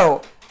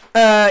 So,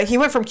 he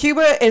went from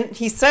Cuba and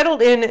he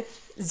settled in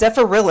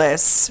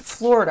Zephyrhills,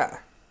 Florida.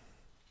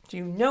 Do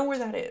you know where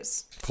that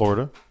is?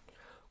 Florida.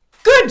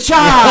 Good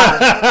job!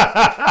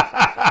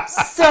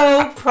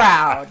 So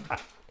proud.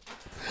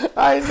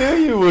 I knew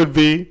you would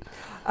be.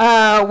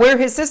 Where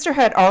his sister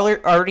had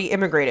already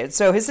immigrated.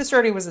 So his sister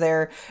already was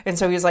there. And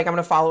so he was like, I'm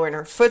going to follow in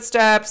her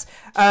footsteps.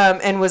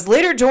 And was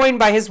later joined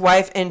by his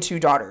wife and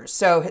 2 daughters.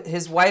 So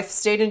his wife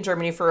stayed in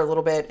Germany for a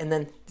little bit and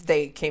then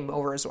they came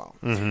over as well.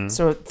 Mm-hmm.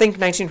 So think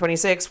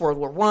 1926, World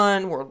War I,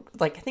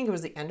 I think it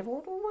was the end of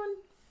World War I?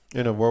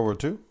 In a World War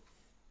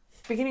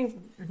II?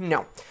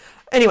 No.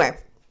 Anyway,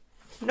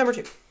 number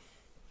 2.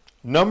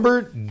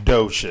 Number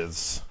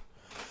douches.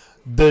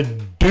 The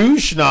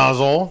douche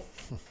nozzle,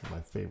 my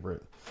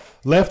favorite,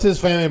 left his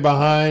family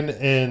behind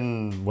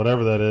in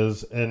whatever that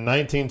is in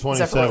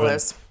 1927.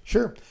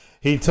 Sure.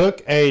 He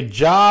took a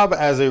job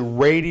as a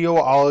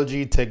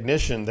radiology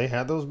technician. They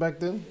had those back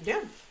then? Yeah.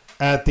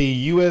 At the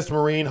U.S.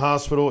 Marine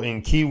Hospital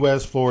in Key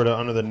West, Florida,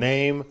 under the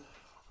name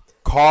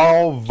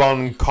Carl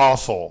von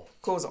Kossel.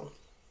 Kossel.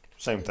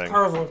 Same thing.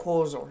 Carl von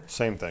Kossel.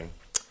 Same thing.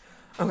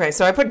 Okay,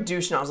 so I put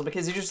douche nozzle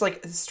because he just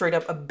straight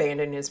up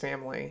abandoned his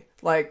family.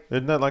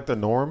 Isn't that like the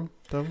norm,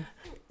 though?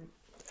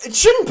 It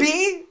shouldn't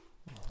be.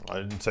 I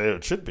didn't say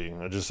it should be.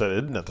 I just said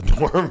isn't that the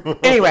norm?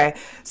 Anyway,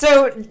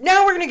 so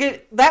now we're going to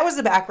that was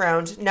the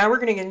background. Now we're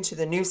going to get into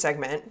the new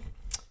segment.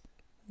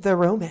 The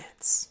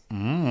romance.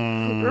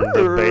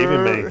 The baby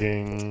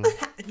making.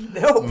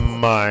 No.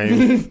 My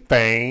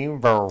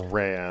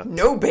favorite.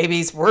 No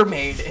babies were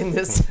made in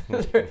this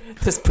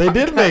podcast. They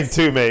did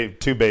make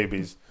two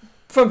babies.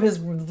 From his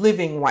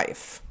living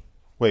wife.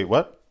 Wait,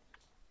 what?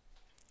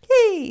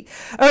 Hey.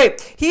 All right.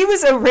 He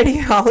was a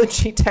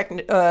radiology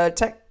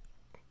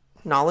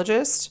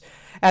technologist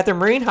at the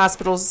Marine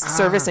Hospital's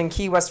service in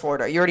Key West,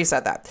 Florida. You already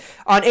said that.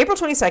 On April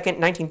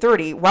 22nd,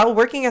 1930, while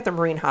working at the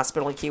Marine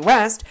Hospital in Key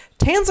West,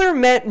 Tanzler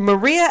met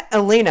Maria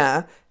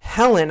Elena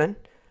Helen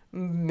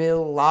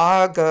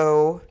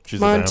Milago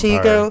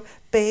Montego.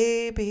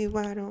 Baby,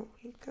 why don't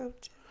we go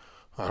to...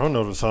 I don't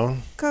know the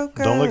song.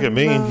 Don't look at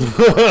me.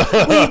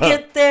 We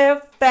get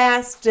there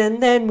fast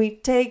and then we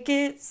take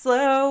it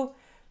slow.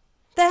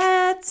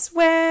 That's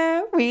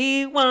where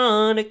we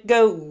want to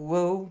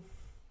go.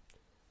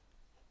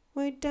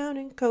 Way down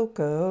in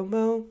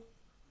Kokomo.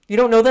 You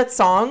don't know that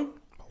song?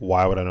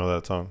 Why would I know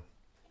that song?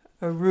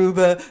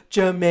 Aruba,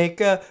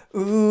 Jamaica.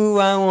 Ooh,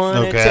 I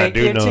want to take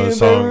you to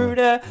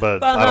Bermuda, but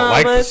Bahamas. I don't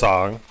like the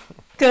song.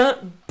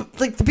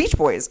 Like the Beach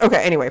Boys.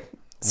 Okay, anyway.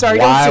 Sorry,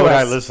 why don't sue would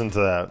us. I listen to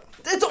that?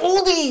 It's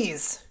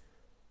oldies.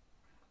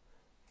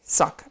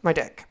 Suck my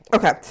dick.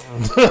 Okay.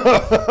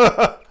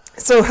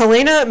 So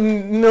Helena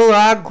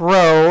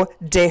Milagro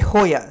de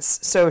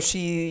Hoyos. So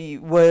she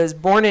was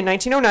born in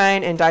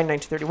 1909 and died in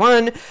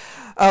 1931.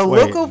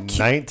 Local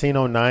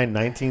 1909,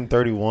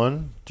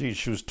 1931? Geez,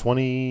 she was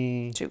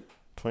 22.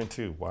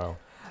 Wow.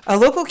 A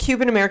local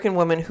Cuban-American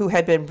woman who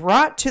had been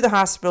brought to the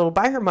hospital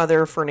by her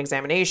mother for an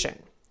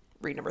examination.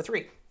 Read number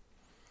 3.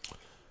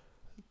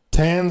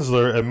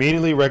 Tanzler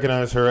immediately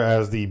recognized her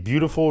as the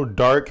beautiful,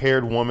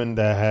 dark-haired woman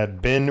that had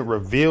been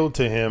revealed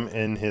to him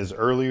in his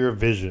earlier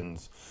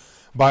visions.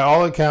 By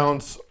all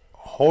accounts,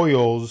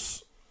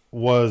 Hoyos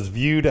was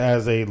viewed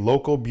as a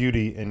local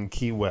beauty in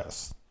Key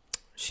West.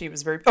 She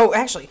was very... Oh,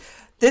 actually,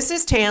 this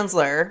is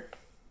Tanzler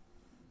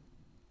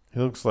He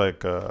looks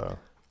like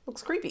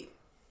Looks creepy. A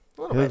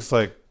he little bit. looks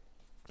like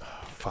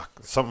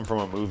something from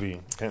a movie.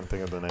 Can't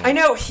think of the name. I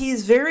know,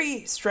 he's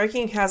very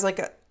striking, has like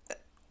a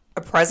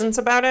presence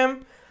about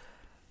him.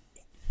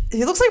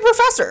 He looks like a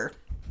professor.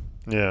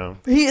 Yeah.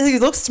 He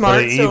looks smart.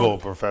 But an evil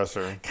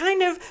professor.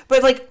 Kind of,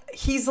 but like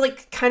he's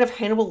like kind of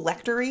Hannibal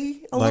Lecter-y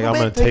a Like little I'm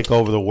bit. gonna take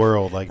over the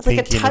world, like like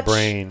a Pinky in the touch-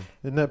 Brain.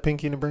 Isn't that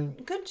Pinky in the Brain?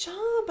 Good job,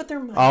 but they're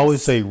mice. I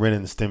always say Ren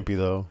and Stimpy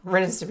though.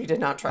 Ren and Stimpy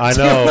did not try. I to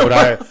know,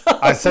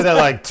 but I said that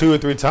like 2 or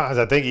 3 times.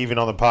 I think even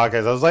on the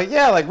podcast, I was like,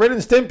 yeah, like Ren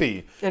and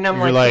Stimpy. And I'm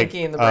you're like,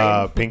 Pinky in the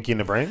Brain. Pinky in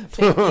the Brain.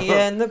 Pinky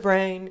and the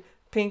Brain.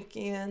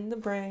 Pinky and the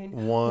Brain.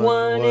 One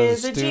One was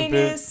is a stupid,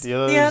 genius. the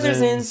The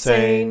other's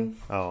insane.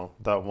 Oh,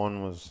 that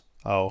one was.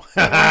 Oh,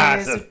 One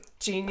is a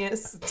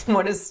genius.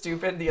 One is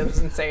stupid. The other's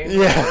insane.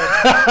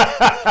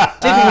 Yeah.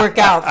 Didn't work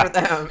out for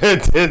them.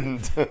 It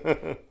didn't.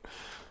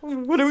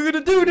 What are we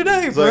gonna do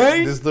today, It's like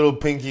Brain? this little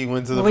Pinky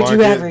went to the What'd you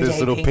market. every This day,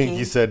 little Pinky?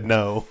 Pinky said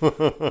no. Wait.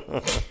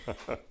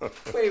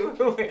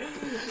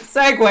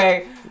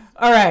 Segue.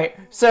 All right.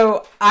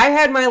 So I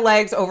had my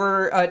legs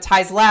over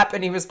Ty's lap,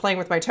 and he was playing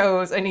with my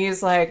toes, and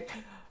he's like,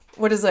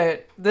 "What is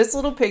it? This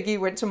little piggy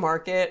went to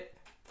market.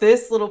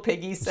 This little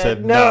piggy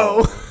said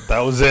no."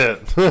 That was it.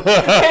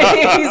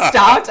 And he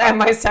stopped at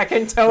my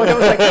second toe, and I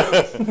was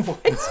like,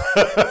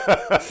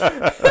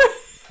 "What?"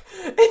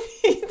 And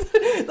he,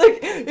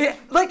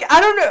 like I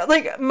don't know,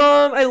 like,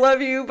 Mom, I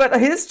love you, but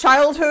his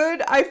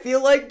childhood, I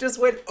feel like, just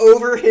went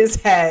over his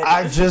head.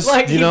 I just,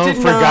 Like, he did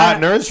forgot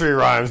not- nursery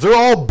rhymes. They're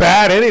all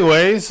bad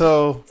anyway,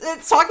 so.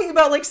 It's talking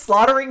about like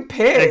slaughtering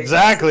pigs.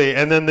 Exactly.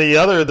 And then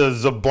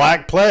there's a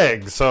Black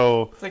Plague,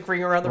 so. Like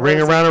Ring Around the Ring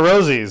Rosie. Around the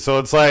Rosie. So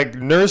it's like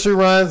nursery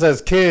rhymes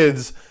as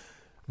kids,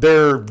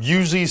 they're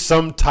usually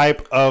some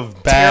type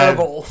of bad,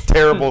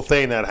 terrible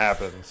thing that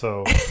happened.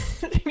 So.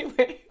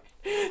 Anyway,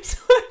 so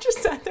I just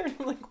sat there and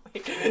I'm like,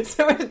 wait.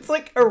 So it's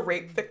like a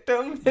rape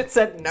victim that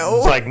said no.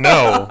 It's like,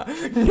 no.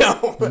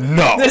 No.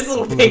 No. This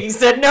little piggy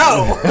said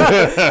no.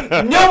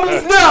 No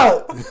means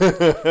no.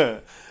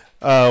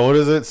 What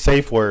is it?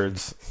 Safe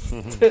words.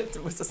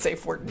 It was a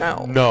safe word.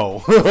 No.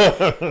 No.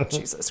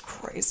 Jesus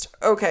Christ.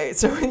 Okay,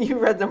 so you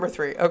read number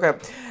 3.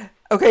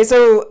 Okay,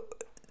 so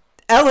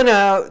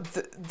Elena,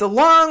 the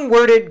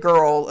long-worded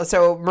girl,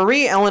 so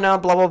Marie Elena,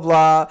 blah, blah,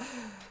 blah.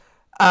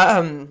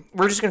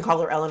 We're just going to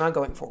call her Elena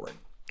going forward.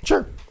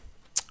 Sure.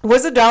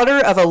 Was the daughter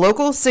of a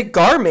local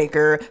cigar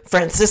maker,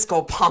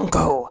 Francisco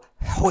Panco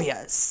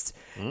Hoyas,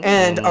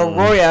 and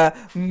Arroya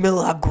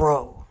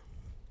Milagro.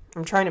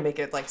 I'm trying to make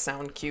it like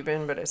sound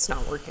Cuban, but it's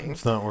not working.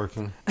 It's not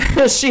working.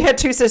 She had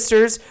 2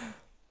 sisters.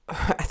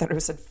 I thought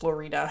it said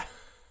Florida.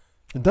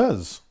 It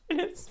does.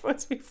 It's supposed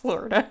to be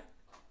Florida.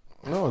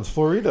 No, it's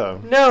Florida.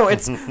 No,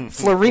 it's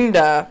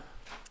Florinda.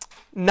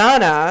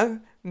 Nana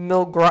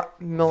Milagro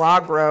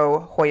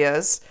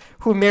Hoyas,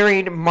 who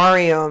married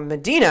Mario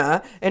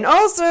Medina and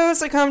also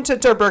succumbed to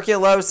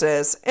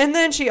tuberculosis. And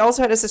then she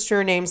also had a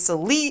sister named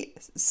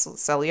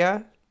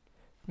Celia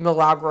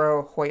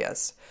Milagro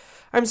Hoyas.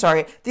 I'm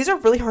sorry. These are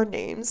really hard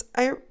names.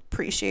 I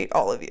appreciate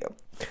all of you.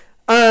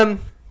 On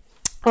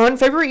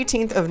February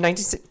 18th of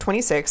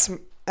 1926,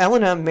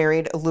 Elena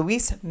married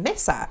Luis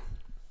Mesa,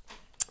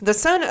 the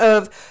son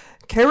of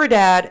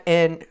Caridad,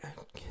 and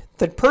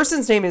the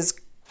person's name is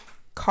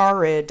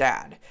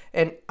Caridad,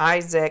 and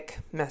Isaac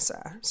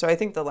Mesa. So I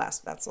think that's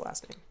the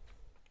last name.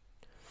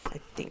 I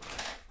think.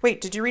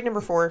 Wait, did you read number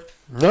 4?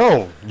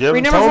 No, you haven't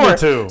Read number told 4. me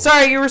to.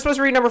 Sorry, you were supposed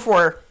to read number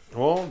 4.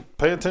 Well,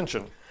 pay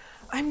attention.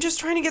 I'm just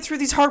trying to get through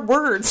these hard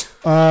words.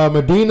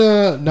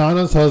 Medina,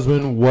 Nana's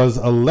husband, was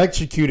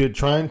electrocuted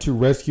trying to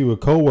rescue a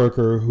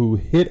co-worker who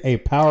hit a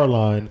power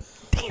line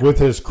with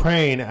his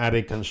crane at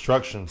a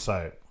construction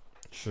site.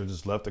 Should have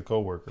just left the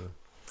co-worker.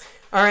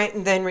 All right,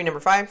 and then read number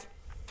 5.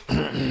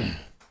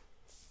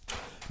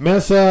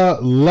 Mesa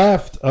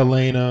left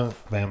Elena,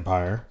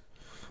 vampire,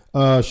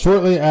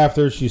 shortly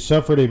after she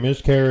suffered a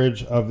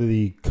miscarriage of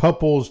the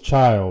couple's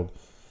child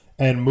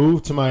and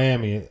moved to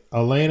Miami.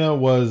 Elena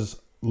was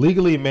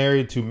legally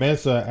married to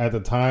Mesa at the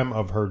time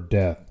of her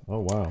death. Oh,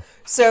 wow.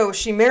 So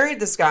she married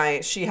this guy.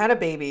 She had a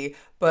baby,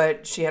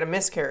 but she had a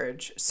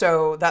miscarriage.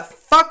 So that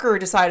fucker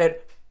decided,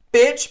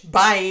 bitch,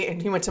 bye,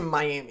 and he went to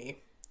Miami.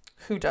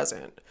 Who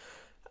doesn't?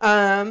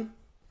 No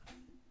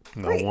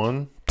great.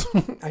 one.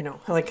 I know.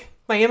 Like,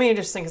 Miami, I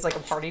just think is like a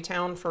party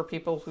town for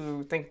people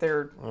who think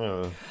they're...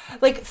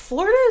 Like,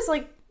 Florida is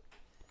like,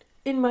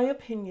 in my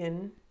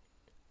opinion,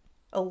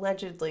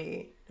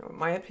 allegedly, in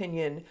my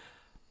opinion,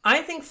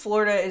 I think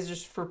Florida is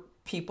just for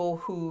people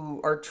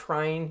who are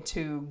trying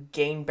to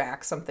gain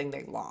back something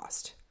they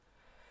lost.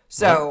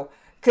 So,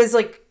 because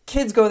like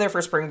kids go there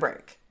for spring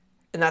break,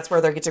 and that's where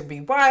they get to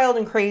be wild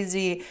and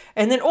crazy,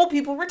 and then old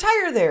people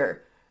retire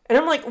there. And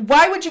I'm like,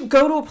 why would you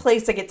go to a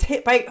place that gets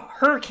hit by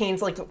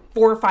hurricanes like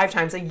 4 or 5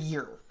 times a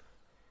year?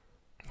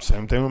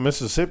 Same thing with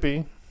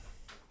Mississippi.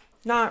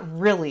 Not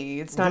really.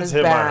 It's not as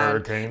hit by bad.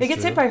 hurricanes, It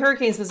gets too. hit by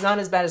hurricanes, but it's not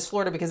as bad as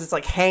Florida because it's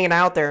like hanging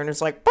out there and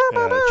it's like, "Burr,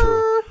 burr, Yeah,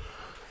 true.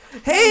 burr.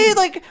 Hey,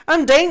 like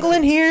I'm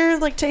dangling here,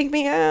 like take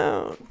me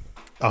out."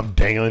 I'm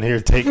dangling here.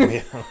 Take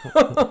me.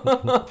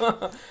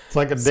 It's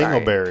like a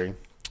dingleberry.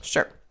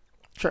 Sure.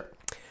 Sure.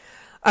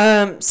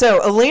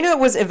 So Elena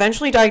was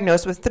eventually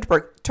diagnosed with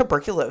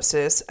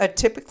tuberculosis, a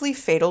typically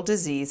fatal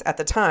disease at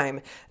the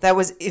time that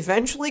was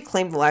eventually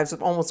claimed the lives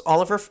of almost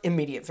all of her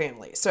immediate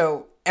family.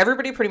 So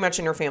everybody pretty much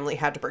in her family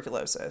had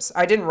tuberculosis.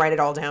 I didn't write it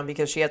all down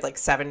because she had like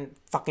 7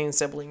 fucking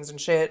siblings and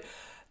shit.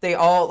 They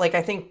all, like,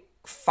 I think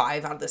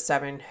 5 out of the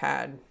 7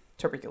 had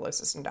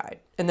tuberculosis and died.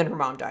 And then her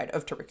mom died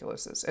of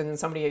tuberculosis. And then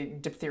somebody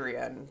had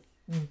diphtheria and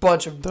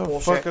bunch of bullshit. What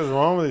the fuck is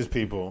wrong with these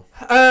people?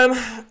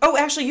 Oh,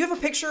 actually, you have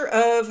a picture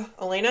of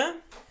Elena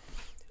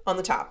on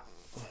the top.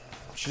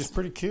 She's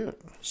pretty cute.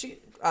 She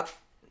up.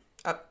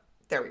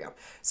 There we go.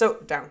 So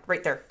down,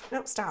 right there.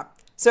 No, stop.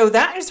 So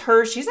that is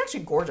her. She's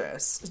actually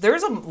gorgeous.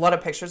 There's a lot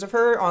of pictures of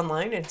her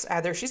online. It's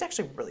either she's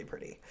actually really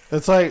pretty.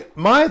 It's like,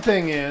 my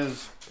thing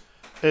is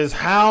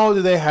how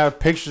do they have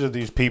pictures of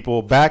these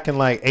people back in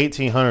like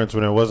 1800s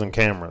when there wasn't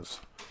cameras?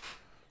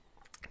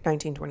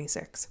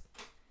 1926.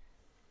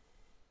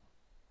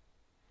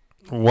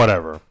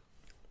 Whatever.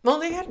 Well,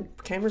 they had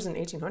cameras in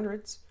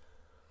 1800s.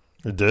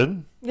 It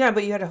did? Yeah,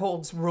 but you had to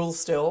hold real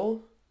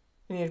still,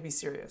 and you had to be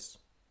serious.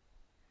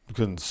 You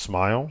couldn't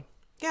smile?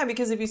 Yeah,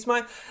 because if you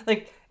smile,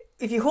 like,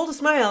 if you hold a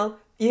smile,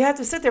 you have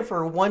to sit there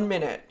for 1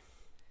 minute,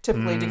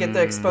 typically, to get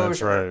the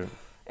exposure. That's right.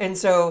 And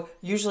so,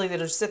 usually they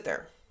just sit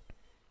there.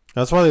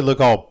 That's why they look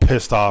all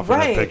pissed off in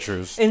the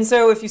pictures. And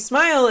so, if you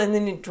smile and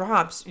then it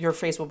drops, your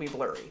face will be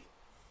blurry.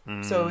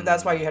 So,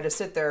 that's why you had to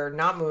sit there,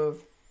 not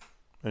move.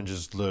 And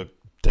just look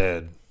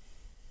dead.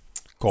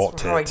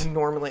 That's how I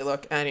normally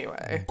look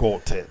anyway.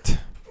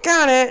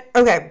 Got it.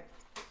 Okay.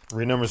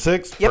 Read number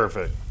 6? Yep.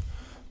 Perfect.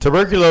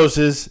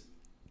 Tuberculosis,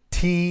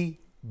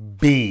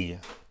 TB.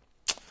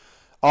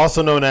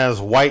 Also known as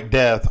White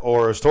Death,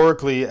 or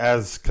historically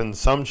as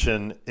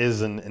consumption,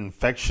 is an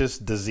infectious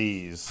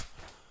disease.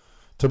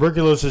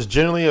 Tuberculosis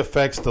generally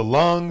affects the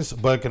lungs,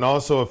 but can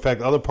also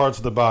affect other parts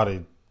of the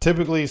body.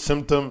 Typical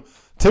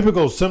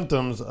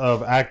symptoms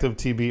of active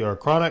TB are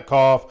chronic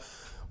cough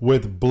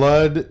with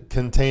blood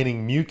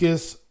containing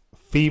mucus,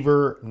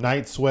 fever,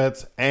 night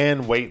sweats,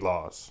 and weight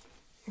loss.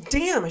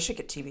 Damn, I should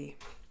get TB.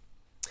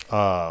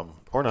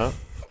 Or not.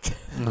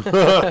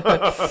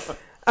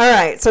 All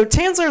right. So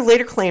Tanzler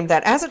later claimed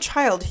that as a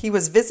child, he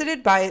was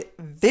visited by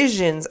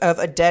visions of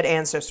a dead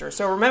ancestor.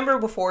 So remember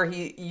before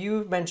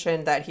you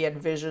mentioned that he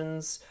had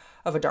visions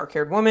of a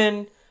dark-haired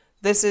woman.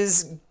 This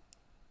is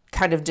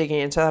kind of digging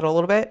into that a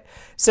little bit.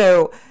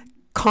 So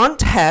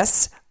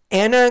Countess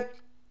Anna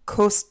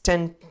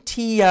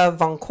Konstantia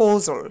von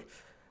Kozel,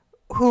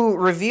 who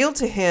revealed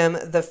to him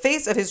the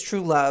face of his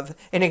true love,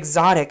 an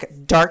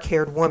exotic,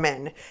 dark-haired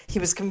woman. He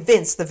was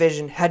convinced the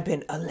vision had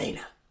been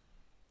Elena.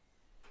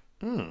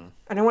 And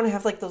I want to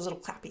have, like, those little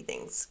clappy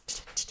things.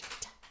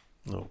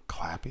 Little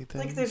clappy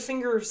things? Like the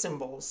finger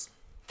symbols.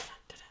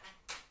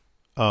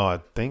 Oh, I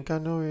think I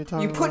know what you're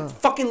talking about. You put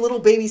fucking little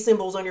baby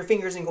symbols on your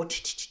fingers and go...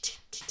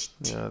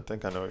 Yeah, I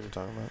think I know what you're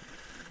talking about.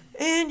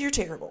 And you're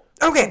terrible.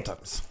 Okay.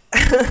 Sometimes.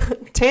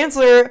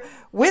 Tanzler,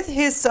 with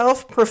his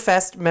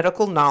self-professed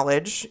medical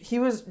knowledge, he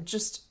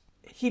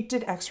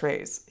did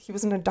x-rays. He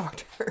wasn't a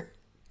doctor.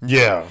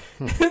 Yeah.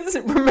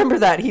 Remember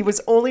that. He was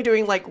only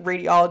doing, like,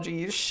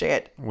 radiology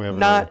shit. We have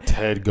a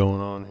TED going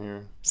on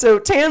here. So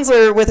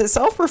Tanzler, with his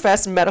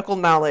self-professed medical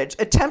knowledge,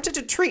 attempted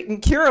to treat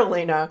and cure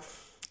Elena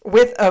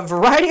with a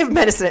variety of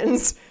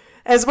medicines,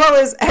 as well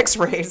as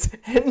x-rays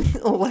and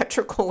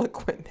electrical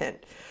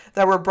equipment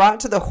that were brought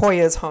to the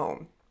Hoya's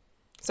home.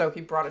 So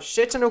he brought a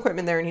shit ton of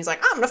equipment there, and he's like,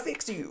 I'm going to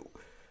fix you.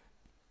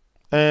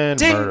 And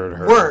murdered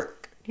her. Didn't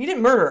work. He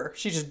didn't murder her.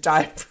 She just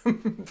died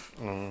from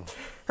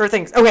her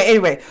things. Okay,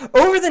 anyway.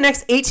 Over the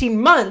next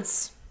 18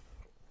 months,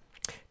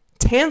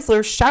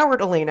 Tanzler showered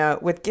Elena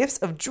with gifts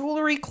of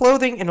jewelry,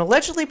 clothing, and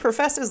allegedly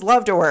professed his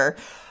love to her.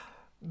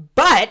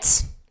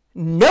 But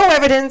no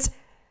evidence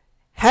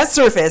has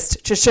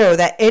surfaced to show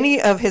that any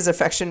of his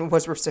affection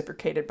was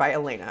reciprocated by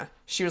Elena.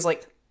 She was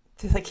like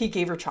he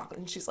gave her chocolate,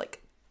 and she's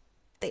like,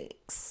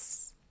 thanks.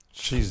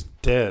 She's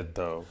dead,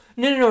 though.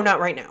 No, not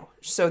right now.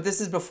 So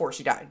this is before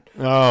she died.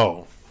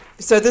 Oh.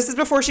 So this is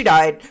before she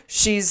died.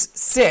 She's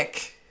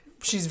sick.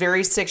 She's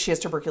very sick. She has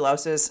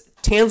tuberculosis.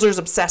 Tanzler's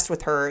obsessed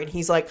with her, and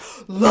he's like,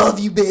 love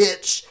you,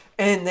 bitch.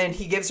 And then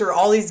he gives her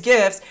all these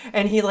gifts,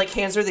 and he, like,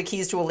 hands her the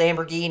keys to a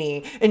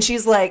Lamborghini. And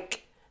she's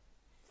like,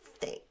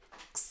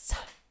 thanks.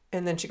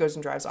 And then she goes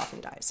and drives off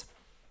and dies.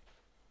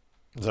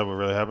 Is that what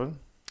really happened?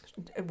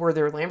 Were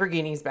there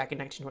Lamborghinis back in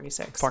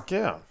 1926? Fuck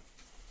yeah.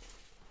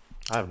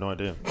 I have no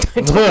idea.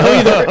 I don't know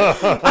either.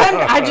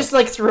 I just,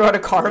 like, threw out a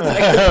card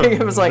that I could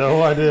think. I was like,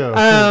 no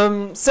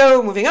idea.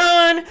 So moving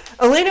on,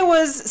 Elena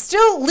was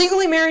still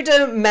legally married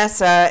to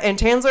Messa, and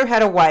Tanzler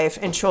had a wife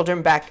and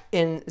children back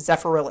in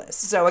Zephyrillis.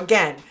 So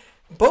again,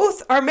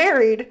 both are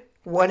married.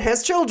 One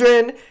has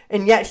children,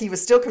 and yet he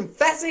was still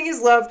confessing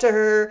his love to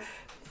her,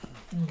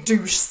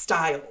 douche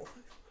style.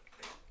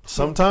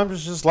 Sometimes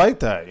it's just like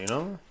that, you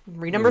know?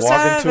 Read number you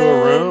walk 7. into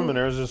a room, and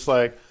there's just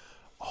like,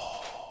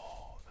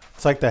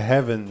 it's like the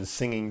heavens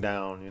singing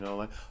down, you know,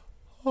 like,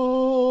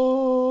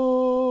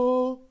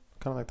 oh,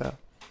 kind of like that.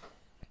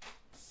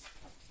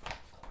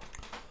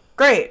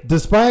 Great.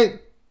 Despite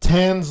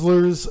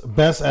Tanzler's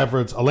best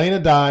efforts,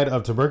 Elena died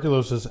of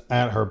tuberculosis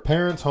at her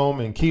parents'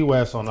 home in Key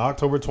West on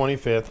October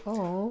 25th.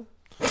 Oh.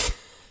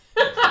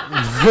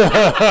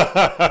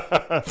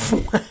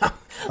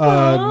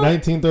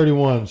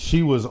 1931.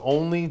 She was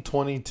only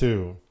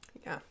 22.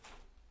 Yeah.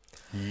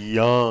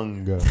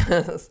 Young.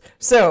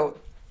 So,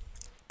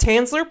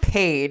 Tanzler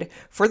paid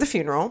for the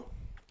funeral.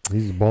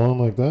 He's born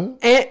like that?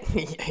 And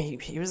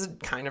he was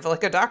kind of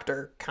like a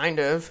doctor. Kind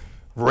of.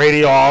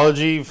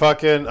 Radiology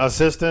fucking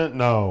assistant?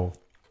 No.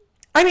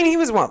 I mean, he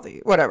was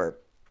wealthy. Whatever.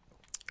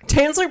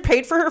 Tanzler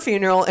paid for her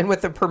funeral, and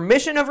with the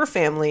permission of her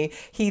family,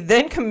 he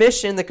then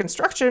commissioned the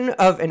construction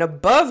of an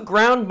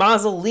above-ground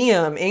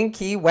mausoleum in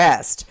Key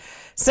West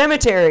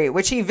Cemetery,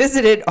 which he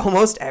visited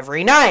almost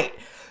every night.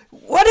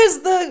 What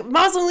does the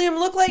mausoleum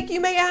look like,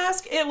 you may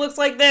ask? It looks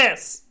like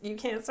this. You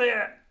can't see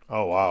it.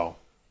 Oh, wow.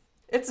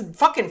 It's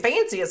fucking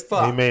fancy as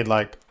fuck. He made,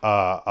 like,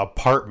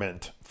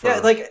 apartment. Yeah,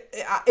 like,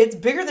 it's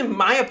bigger than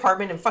my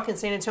apartment in fucking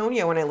San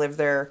Antonio when I lived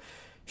there.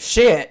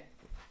 Shit.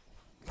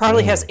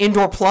 Probably has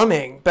indoor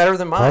plumbing. Better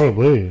than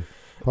mine.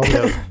 Probably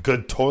has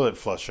good toilet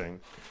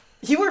flushing.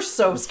 You were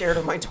so scared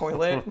of my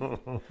toilet.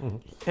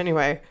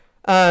 Anyway.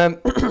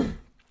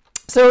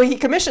 So he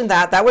commissioned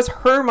that. That was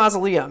her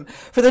mausoleum.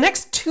 For the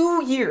next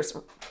 2 years.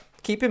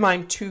 Keep in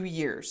mind, 2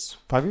 years.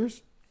 5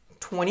 years?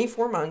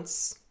 24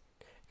 months.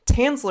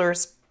 Tanzler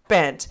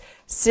spent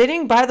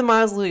sitting by the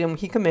mausoleum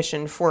he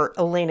commissioned for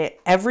Elena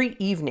every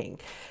evening,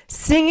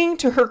 singing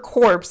to her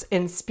corpse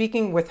and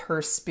speaking with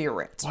her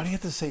spirit. Why do you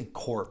have to say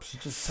corpse?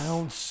 It just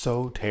sounds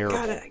so terrible.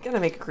 Gotta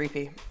make it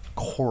creepy.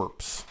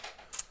 Corpse.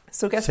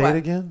 So guess say what? Say it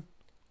again.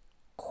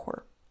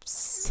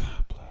 Corpse.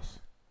 God bless.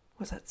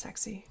 Was that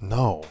sexy?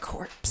 No.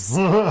 Corpse.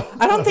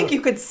 I don't think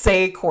you could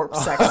say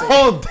corpse sexy. I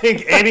don't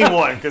think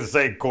anyone could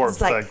say corpse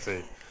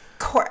sexy.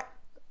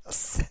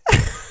 Corpse.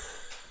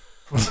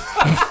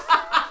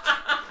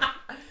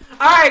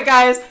 All right,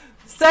 guys.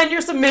 Send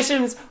your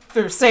submissions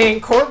for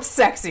saying corpse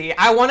sexy.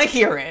 I want to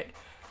hear it.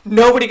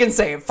 Nobody can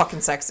say it fucking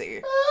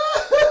sexy.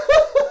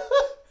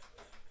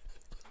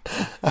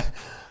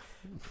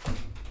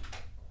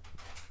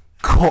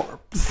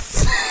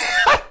 Corpse.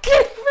 I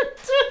can't even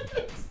do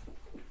it.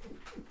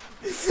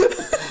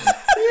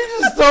 You're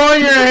just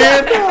throwing your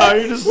hand out.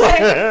 You're just like...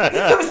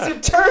 It was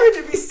determined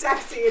to be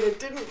sexy and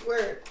it didn't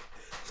work.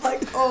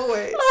 Like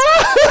always.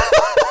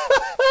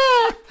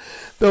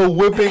 The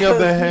whipping of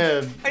the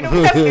head. I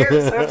don't have hair,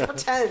 so I have to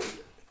pretend.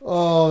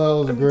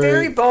 Oh, that was great. I'm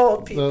very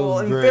bald, people.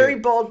 I'm very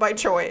bald by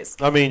choice.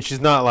 I mean, she's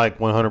not like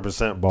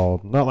 100%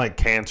 bald. Not like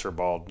cancer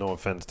bald. No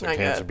offense to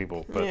cancer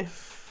people. But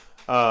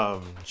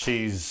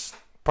she's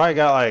probably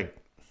got like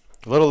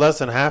a little less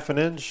than half an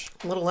inch.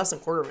 A little less than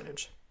quarter of an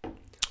inch.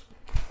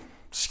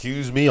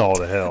 Excuse me, all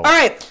the hell. All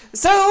right.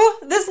 So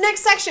this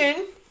next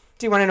section,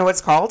 do you want to know what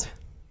it's called?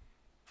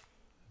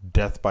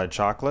 Death by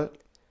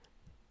chocolate.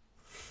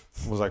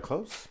 Was I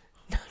close?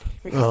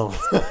 Oh.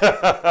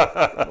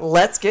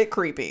 Let's get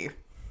creepy.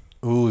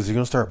 Ooh, is he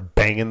going to start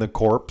banging the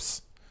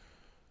corpse?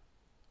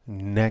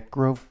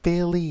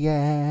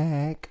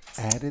 Necrophiliac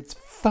at its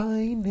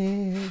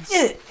finest.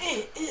 Okay.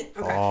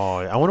 Oh,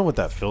 I wonder what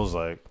that feels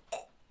like.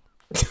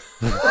 Is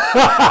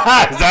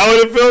that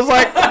what it feels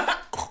like?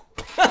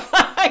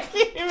 I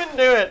can't even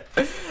do it.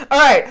 All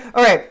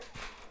right.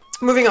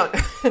 Moving on.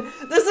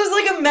 This is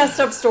like a messed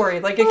up story.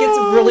 Like it gets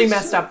really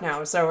messed up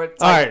now. So it's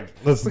like, all right.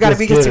 We gotta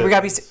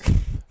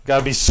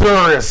be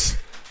serious.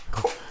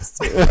 Corpse.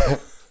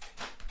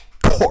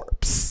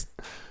 Corpse.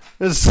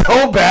 It's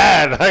so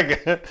bad.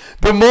 Like,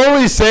 the more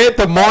we say it,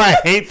 the more I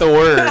hate the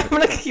word. I'm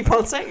gonna keep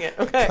on saying it.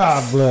 Okay.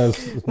 God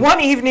bless. One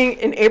evening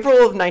in April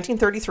of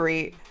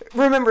 1933.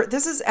 Remember,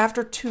 this is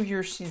after 2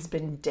 years she's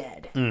been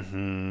dead.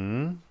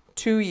 Mm-hmm.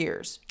 2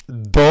 years.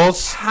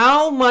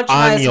 How much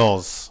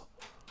años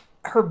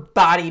has her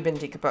body been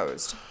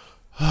decomposed?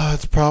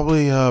 It's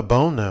probably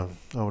bone now,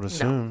 I would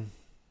assume. No.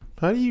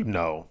 How do you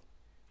know?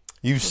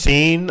 You've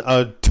seen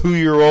a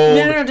 2-year-old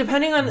No.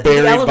 Depending on the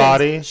elements.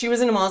 Body? She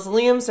was in a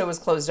mausoleum, so it was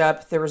closed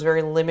up. There was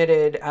very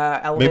limited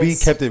elements. Maybe he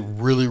kept it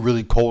really,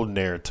 really cold in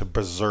there to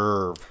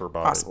preserve her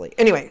body. Possibly.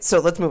 Anyway, so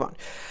let's move on.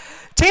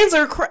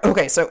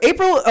 Okay, so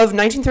April of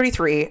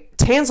 1933,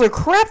 Tanzler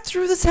crept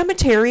through the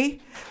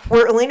cemetery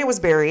where Elena was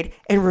buried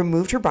and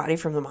removed her body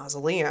from the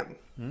mausoleum.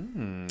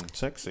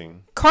 Sexy.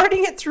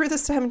 Carting it through the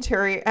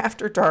cemetery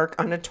after dark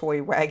on a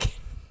toy wagon.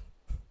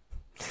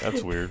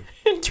 That's weird.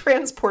 And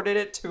transported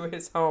it to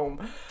his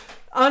home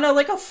on a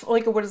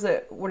what is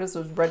it? What is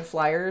those red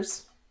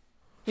flyers?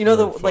 You know,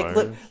 the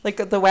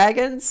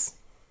wagons.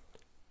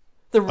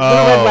 The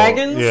red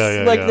wagons.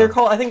 Yeah. They're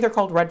called. I think they're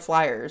called red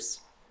flyers.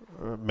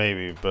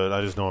 Maybe, but I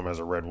just know him as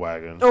a red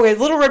wagon. Okay,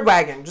 little red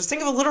wagon. Just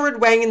think of a little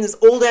red wagon. This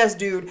old ass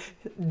dude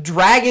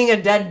dragging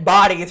a dead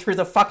body through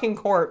the fucking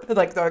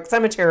the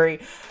cemetery,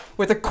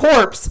 with a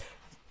corpse.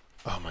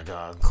 Oh my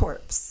god.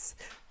 Corpse.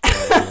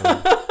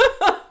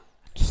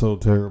 So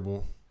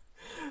terrible.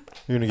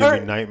 You're gonna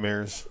give me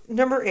nightmares.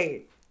 Number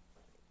 8.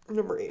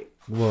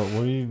 What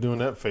are you doing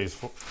that face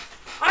for?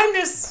 I'm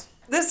just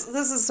this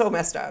is so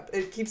messed up.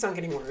 It keeps on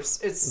getting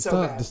worse. It's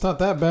so bad. It's not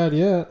that bad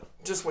yet.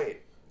 Just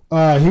wait. He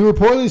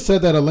reportedly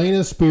said that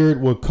Elena's spirit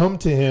would come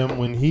to him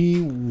when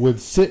he would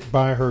sit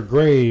by her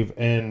grave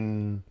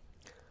and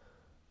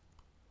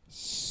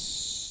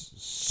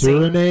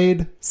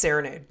serenade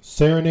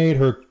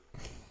her.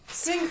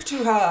 Sing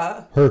to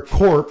her. Her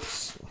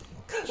corpse.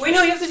 Wait,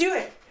 no, you have to do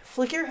it.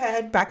 Flick your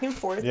head back and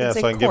forth. Yeah, and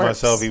so I can give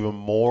myself even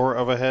more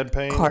of a head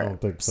pain. Corpse. I don't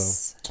think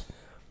so.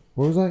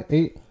 What was I?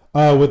 8.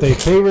 With a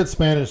favorite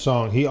Spanish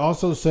song. He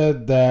also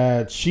said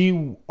that she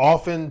would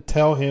often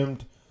tell him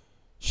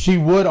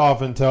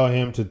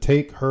to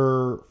take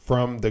her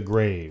from the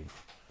grave.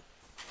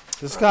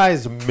 This guy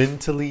is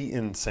mentally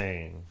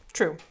insane.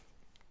 True.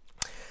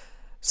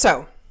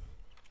 So,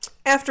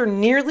 after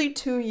nearly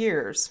 2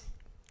 years,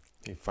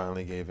 he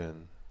finally gave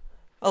in.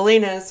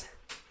 Elena's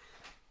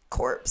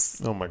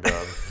corpse. Oh my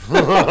god.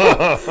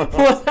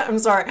 Well, I'm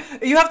sorry.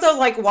 You have to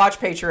watch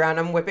Patreon.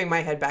 I'm whipping my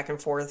head back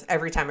and forth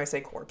every time I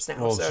say corpse now.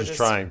 Well, she's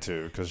trying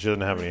to because she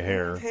doesn't have any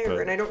hair.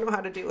 And I don't know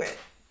how to do it.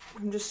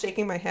 I'm just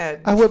shaking my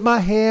head. I whip my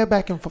hair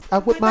back and forth.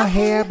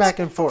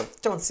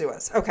 Don't sue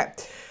us. Okay.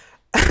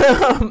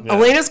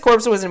 Elena's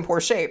corpse was in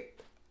poor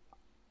shape.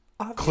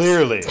 Obviously,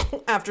 clearly.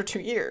 After 2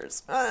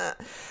 years. Okay.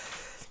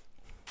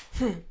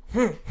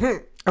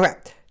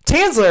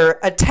 Tanzler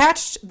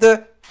attached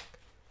the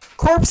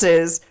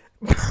corpses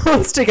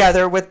bones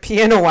together with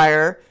piano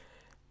wire,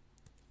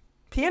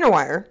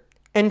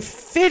 and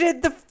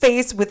fitted the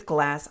face with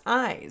glass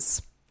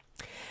eyes.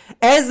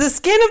 As the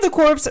skin of the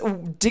corpse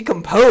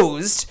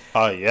decomposed,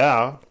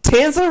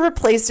 Tanzler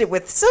replaced it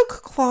with silk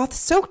cloth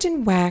soaked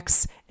in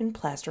wax and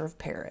plaster of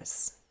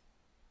Paris.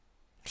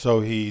 So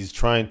he's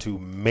trying to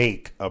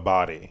make a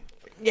body.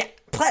 Yeah,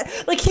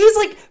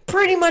 he's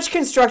pretty much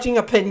constructing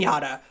a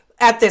piñata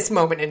at this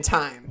moment in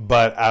time.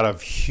 But out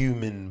of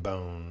human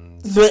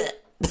bones. The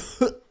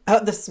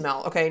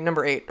smell. Okay,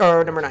 number 8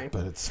 or number 9.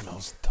 But it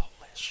smells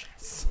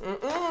delicious.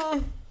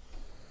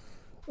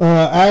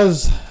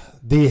 As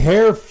the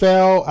hair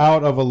fell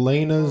out of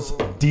Elena's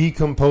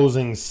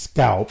decomposing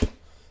scalp,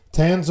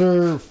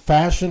 Tanzler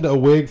fashioned a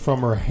wig from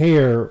her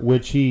hair,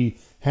 which he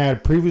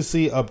had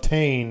previously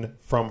obtained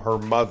from her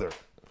mother.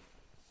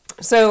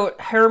 So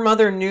her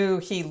mother knew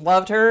he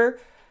loved her,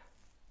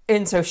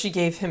 and so she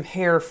gave him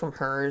hair from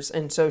hers,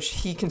 and so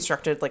he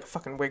constructed a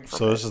fucking wig from her.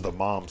 So this is the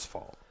mom's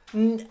fault.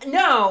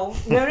 No.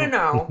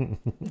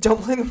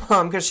 Don't blame the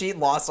mom because she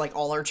lost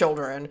all her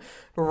children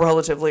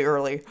relatively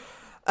early.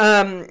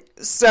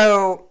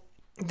 So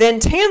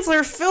then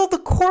Tanzler filled the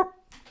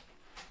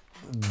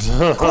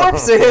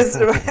corpse's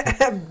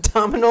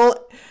abdominal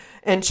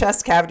and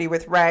chest cavity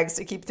with rags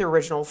to keep the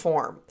original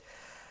form.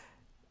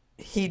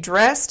 He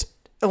dressed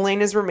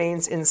Elena's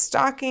remains in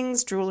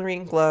stockings, jewelry,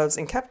 and gloves,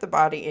 and kept the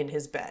body in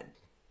his bed.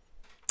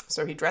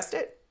 So he dressed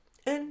it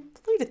and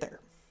laid it there.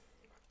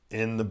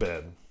 In the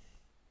bed.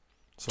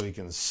 So he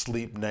can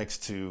sleep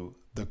next to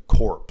the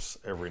corpse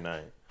every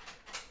night.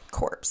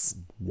 Corpse.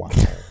 Wow.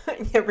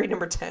 Yeah, read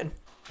number 10.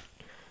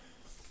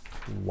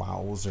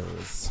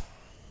 Wowzers.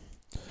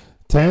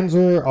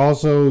 Tanzler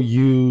also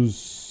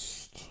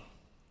used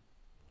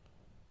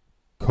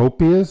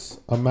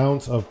copious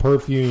amounts of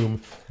perfume,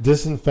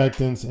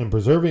 disinfectants, and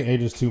preserving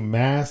agents to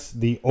mask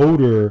the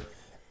odor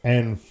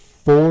and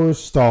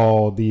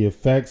forestall the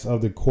effects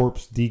of the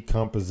corpse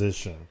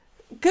decomposition.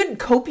 Good.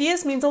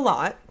 Copious means a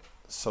lot.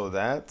 So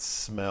that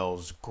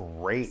smells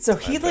great. So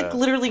he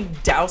literally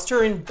doused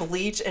her in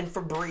bleach and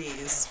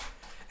Febreze.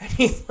 And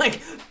he's like,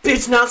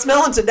 bitch, not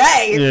smelling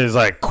today. He's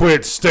like,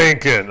 quit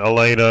stinking,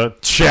 Elena.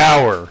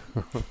 Shower.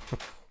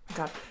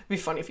 God, it'd be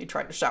funny if you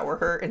tried to shower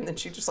her and then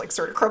she just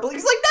started crumbling.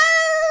 He's like,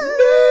 no,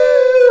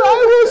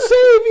 I will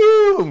save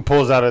you. And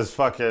pulls out his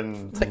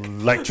fucking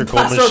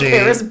electrical machine.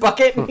 Paris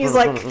bucket, and he's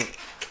like,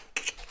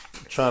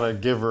 trying to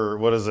give her,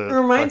 what is it? It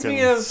reminds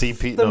me of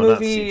the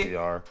movie not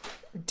CPR.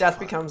 Death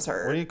Becomes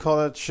Her. What do you call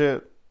that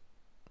shit?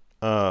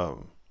 Where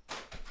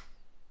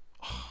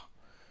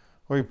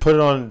you put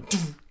it on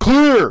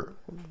clear.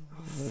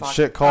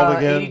 Shit called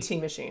again?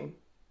 ADT machine.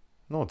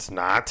 No, it's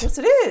not. Yes,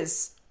 it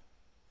is.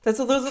 Those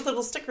are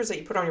little stickers that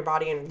you put on your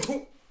body and.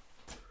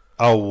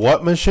 A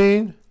what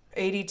machine?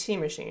 ADT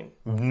machine.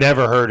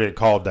 Never heard it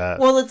called that.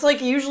 Well, it's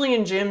usually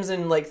in gyms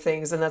and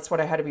things, and that's what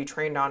I had to be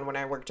trained on when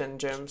I worked in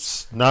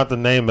gyms. Not the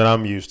name that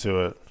I'm used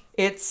to it.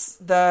 It's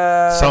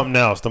the... Something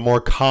else. The more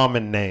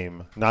common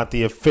name. Not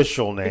the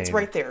official name. It's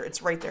right there.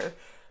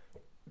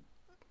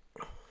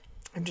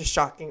 I'm just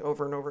shocking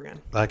over and over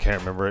again. I can't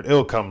remember it.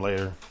 It'll come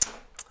later.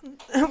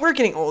 We're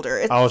getting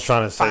older. I was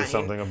trying to say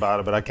something about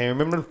it, but I can't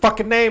remember the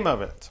fucking name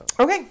of it. So.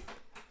 Okay.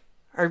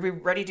 Are we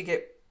ready to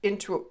get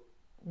into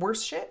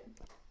worse shit?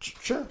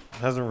 Sure. It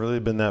hasn't really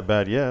been that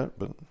bad yet,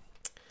 but...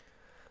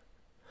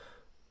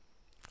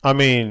 I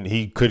mean,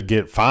 he could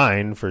get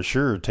fined for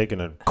sure,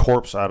 taking a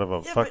corpse out of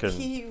a fucking... But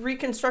he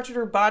reconstructed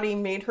her body,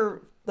 made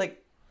her, I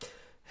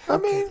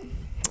mean...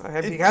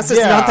 I guess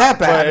it's not that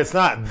bad. But it's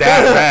not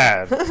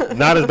that bad.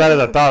 Not as bad as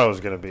I thought it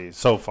was going to be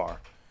so far.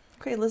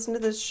 Okay, listen to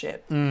this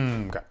shit.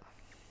 Okay.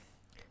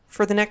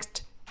 For the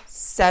next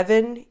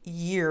 7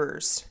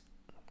 years...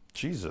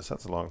 Jesus,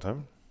 that's a long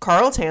time.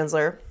 Carl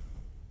Tanzler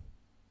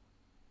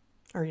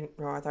I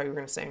thought you were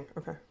going to sing.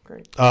 Okay,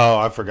 great. Oh,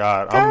 I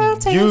forgot. Carl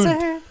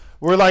Tanzler.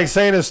 We're like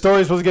saying his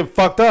story's supposed to get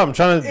fucked up. I'm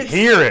trying to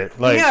hear it.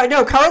 Like, yeah,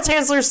 no, Carl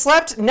Tanzler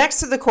slept next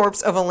to the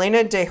corpse of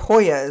Elena de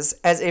Hoyos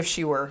as if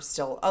she were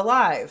still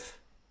alive.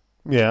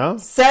 Yeah.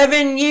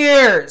 7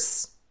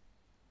 years.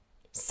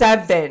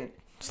 7.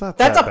 It's not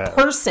That's that a bad.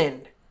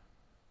 person.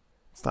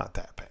 It's not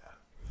that bad.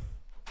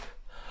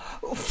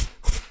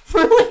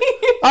 Really?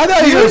 I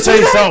thought you were going to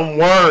say something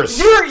worse.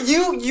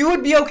 You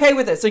would be okay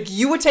with this. Like,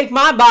 you would take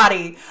my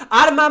body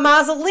out of my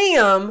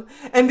mausoleum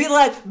and be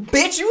like,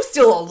 bitch, you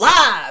still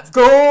alive,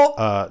 girl.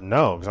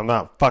 No, because I'm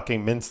not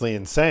fucking mentally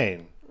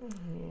insane.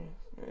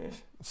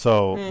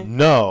 So,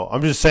 no.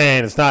 I'm just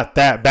saying it's not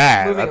that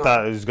bad. Moving I thought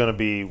on. it was going to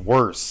be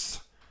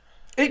worse.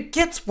 It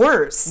gets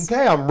worse.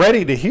 Okay, I'm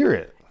ready to hear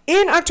it.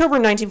 In October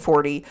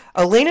 1940,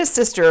 Elena's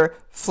sister,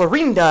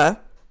 Florinda,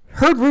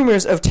 heard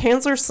rumors of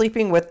Tanzler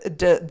sleeping with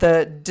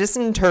the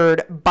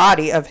disinterred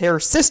body of her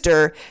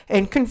sister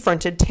and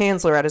confronted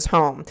Tanzler at his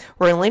home,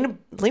 where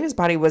Elena's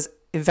body was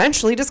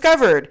eventually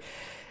discovered.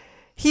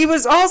 He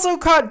was also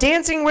caught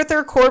dancing with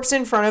her corpse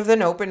in front of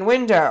an open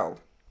window.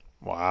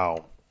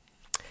 Wow.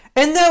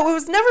 And though it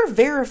was never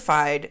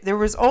verified, there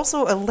was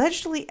also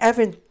allegedly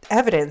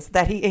evidence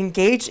that he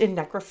engaged in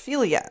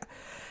necrophilia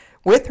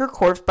with her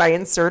corpse by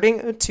inserting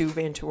a tube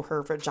into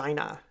her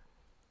vagina.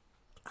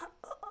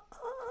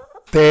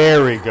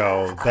 There we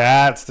go.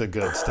 That's the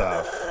good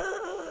stuff.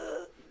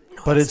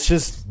 But it's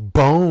just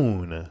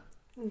bone.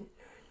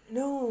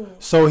 No.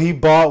 So he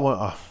bought one.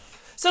 Oh.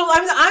 So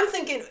I'm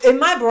thinking, in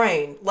my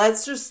brain,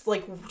 let's just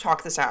like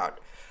talk this out.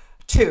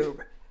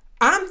 Tube.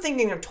 I'm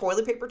thinking a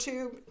toilet paper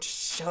tube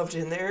shoved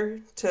in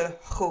there to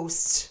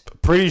host.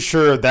 Pretty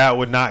sure that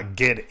would not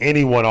get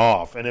anyone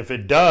off. And if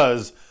it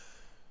does,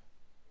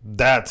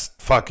 that's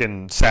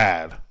fucking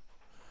sad.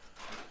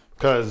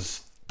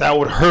 Because that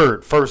would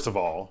hurt, first of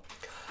all.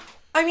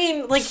 I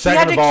mean, like,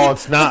 second of all,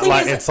 it's not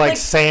like, it's like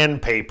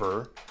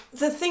sandpaper.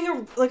 The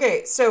thing,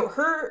 okay, so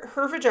her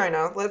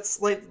vagina, let's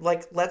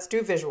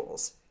do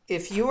visuals.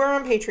 If you are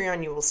on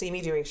Patreon, you will see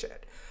me doing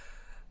shit.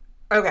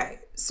 Okay,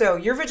 so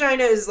your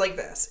vagina is like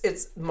this.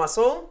 It's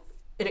muscle,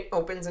 and it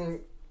opens and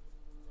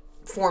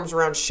forms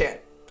around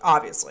shit,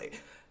 obviously.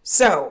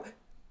 So,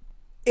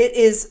 it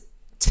is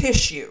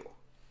tissue,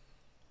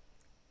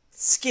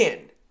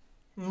 skin,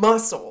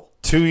 muscle.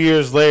 2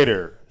 years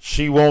later,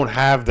 she won't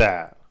have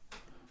that.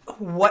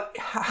 What?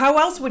 How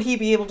else would he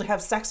be able to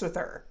have sex with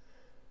her?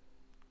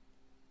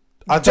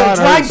 I thought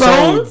dry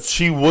bones?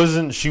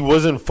 So she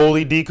wasn't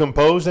fully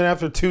decomposed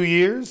after 2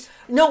 years?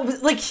 No,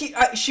 like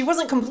she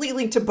wasn't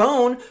completely to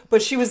bone,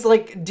 but she was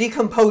like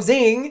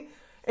decomposing,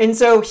 and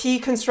so he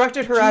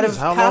constructed her out of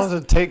how long does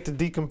it take to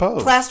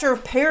decompose? Plaster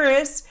of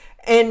Paris,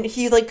 and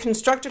he like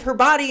constructed her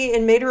body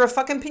and made her a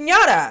fucking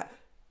piñata.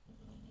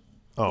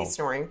 Oh, he's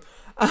snoring.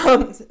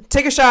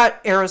 Take a shot.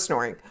 Arrow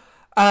snoring.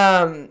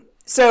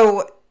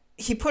 So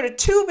he put a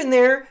tube in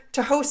there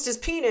to host his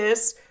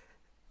penis.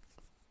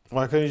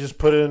 Why couldn't you just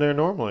put it in there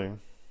normally?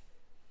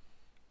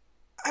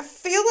 I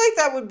feel like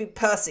that would be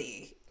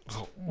pussy.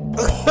 That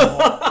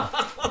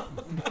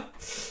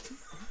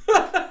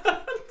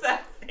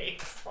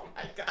face. Oh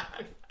my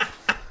god.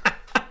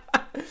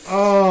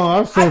 Oh,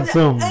 I've said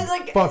some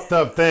fucked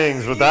up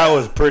things, but that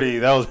was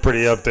pretty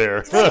up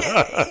there.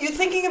 Like, you're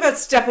thinking about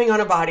stepping on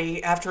a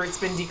body after it's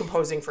been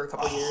decomposing for a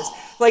couple of years.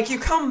 Like, you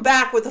come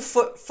back with a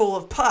foot full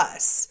of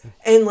pus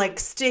and like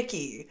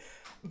sticky.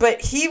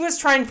 But he was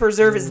trying to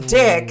preserve his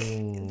dick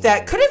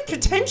that could have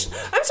potentially...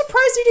 I'm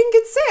surprised he didn't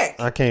get sick.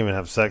 I can't even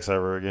have sex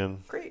ever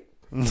again. Great.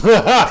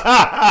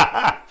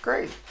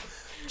 Great.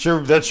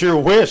 That's your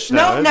wish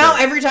now. Now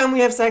every time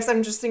we have sex,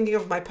 I'm just thinking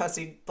of my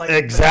pussy. Like,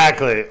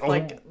 exactly.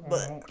 Like,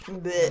 bleh,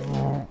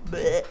 bleh,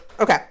 bleh.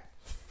 Okay.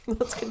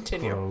 Let's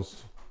continue.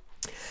 Gross.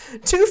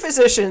 Two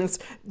physicians,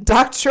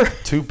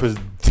 Two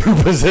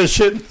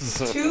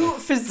positions? Two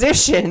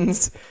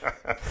physicians.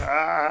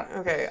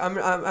 Okay, I'm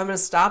going to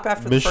stop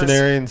after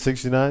Missionary in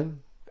 69?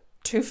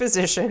 Two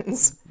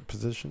physicians.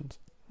 Positions?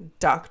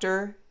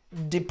 Dr.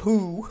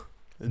 DePoo.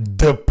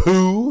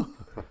 DePoo?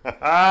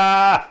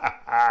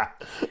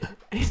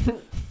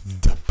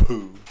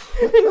 DePoo.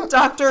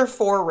 Dr.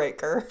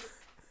 Foraker.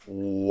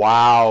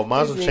 Wow.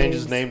 Might as well change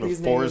his name to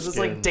Foreskin. It's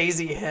like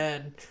Daisy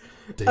Head.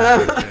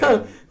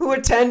 Who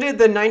attended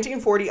the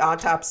 1940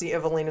 autopsy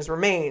of Elena's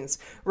remains,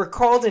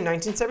 recalled in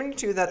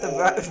 1972 that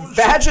the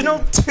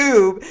vaginal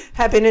tube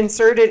had been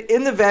inserted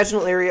in the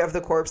vaginal area of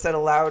the corpse that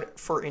allowed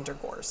for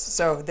intercourse.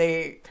 So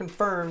they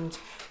confirmed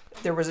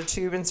there was a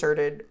tube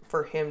inserted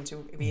for him to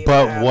be able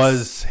to have...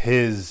 was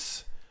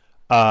his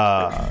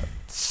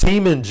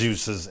semen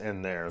juices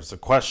in there is the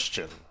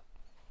question.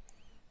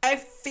 I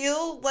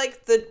feel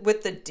like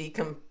with the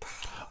decomposing...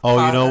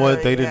 Oh, you know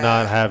what? They did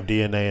not have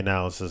DNA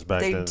analysis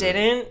back then. They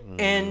didn't,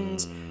 and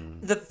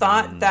the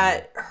thought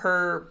that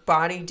her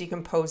body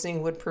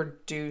decomposing would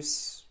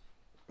produce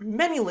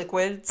many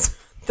liquids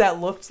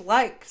that looked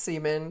like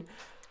semen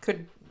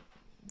could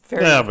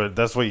very... Yeah, but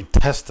that's what you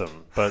test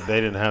them. But they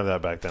didn't have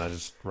that back then. I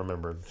just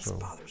remembered. This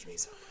bothers me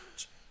so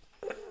much.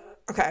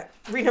 Okay,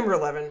 read number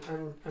 11.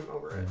 I'm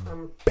over it.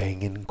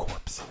 Banging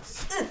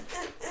corpses.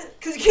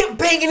 Because you can't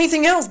bang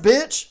anything else,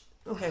 bitch.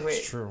 Okay, wait.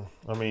 It's true.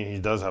 I mean, he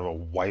does have a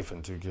wife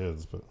and 2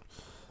 kids, but...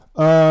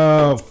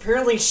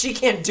 Apparently she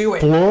can't do it.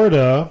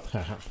 Florida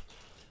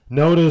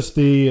noticed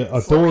the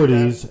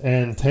authorities,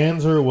 and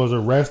Tanzler was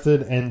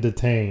arrested and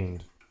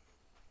detained.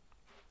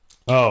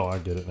 Oh, I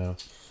get it now.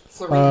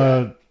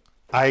 Florida.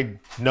 I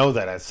know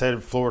that. I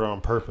said Florida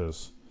on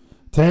purpose.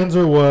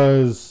 Tanzler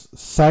was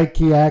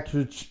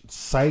psychiatric.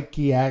 Oh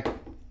my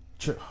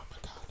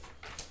god!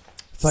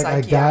 It's like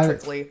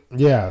psychiatrically.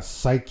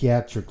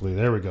 Psychiatrically.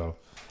 There we go.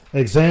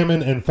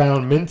 Examined and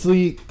found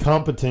mentally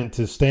competent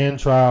to stand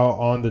trial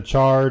on the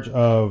charge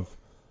of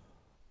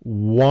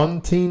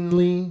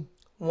wantonly,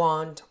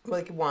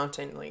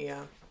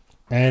 yeah.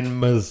 And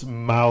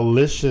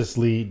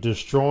maliciously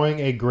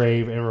destroying a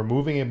grave and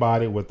removing a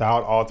body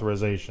without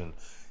authorization.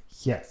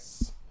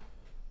 Yes.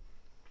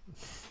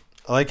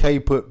 I like how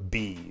you put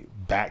B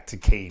back to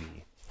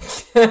Katie.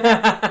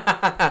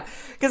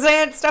 Because I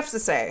had stuff to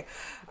say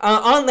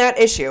on that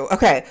issue.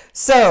 Okay,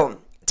 so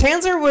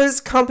Tanzler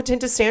was competent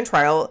to stand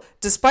trial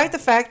despite the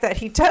fact that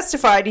he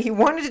testified he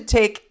wanted to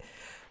take,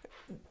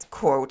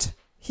 quote,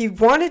 he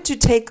wanted to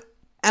take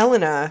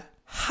Elena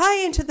high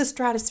into the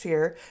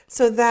stratosphere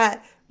so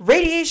that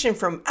radiation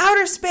from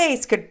outer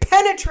space could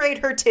penetrate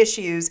her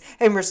tissues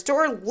and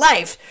restore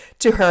life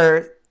to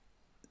her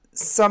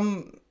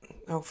somnolent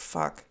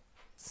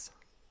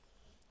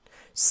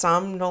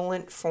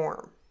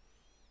form.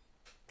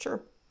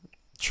 Sure.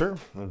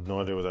 I have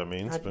no idea what that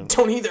means. But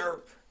Don't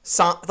either.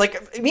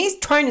 Me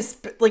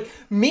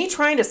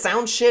trying to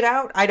sound shit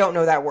out. I don't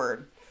know that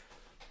word.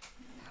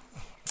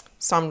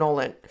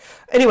 Somnolent.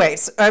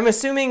 Anyways, I'm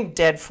assuming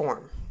dead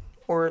form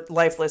or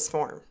lifeless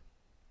form.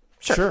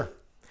 Sure.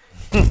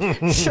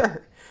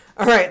 Sure.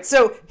 All right.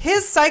 So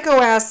his psycho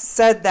ass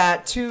said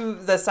that to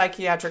the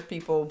psychiatric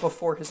people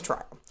before his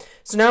trial.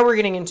 So now we're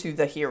getting into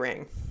the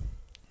hearing.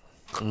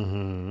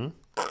 Mm-hmm.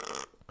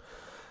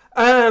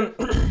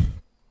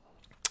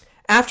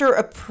 After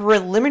a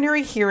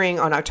preliminary hearing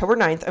on October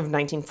 9th of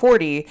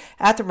 1940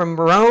 at the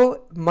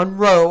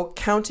Monroe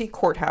County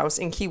Courthouse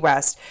in Key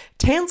West,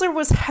 Tanzler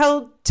was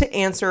held to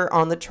answer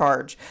on the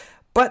charge,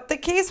 but the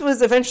case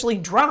was eventually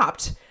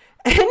dropped,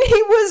 and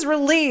he was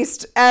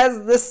released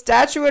as the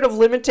statute of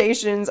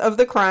limitations of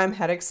the crime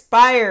had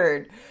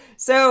expired.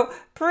 So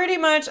pretty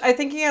much, I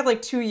think he had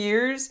like 2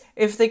 years.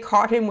 If they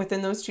caught him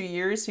within those 2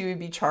 years, he would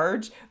be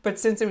charged. But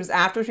since it was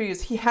after 2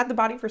 years, he had the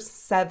body for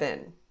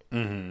 7.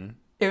 Mm-hmm.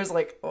 It was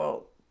like,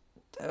 well,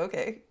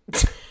 okay.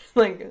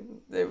 Like,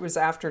 it was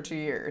after 2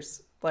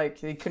 years. Like,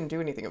 he couldn't do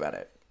anything about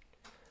it.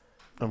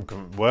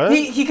 What?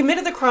 He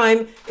committed the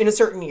crime in a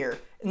certain year.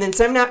 And then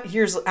 7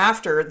 years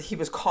after, he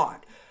was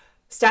caught.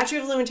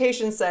 Statute of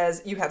limitations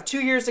says you have 2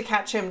 years to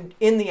catch him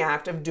in the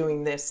act of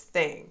doing this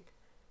thing.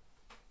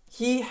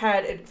 He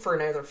had it for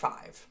another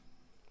 5.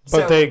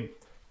 But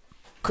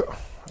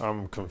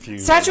I'm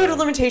confused. Statute of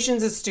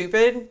limitations is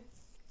stupid.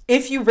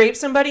 If you rape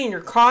somebody and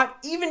you're caught,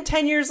 even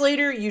 10 years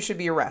later, you should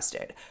be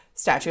arrested.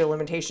 Statute of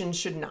limitations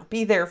should not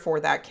be there for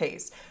that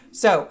case.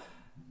 So,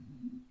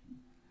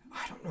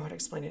 I don't know how to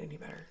explain it any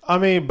better. I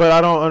mean, but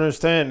I don't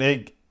understand.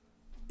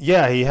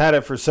 He had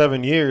it for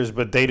 7 years,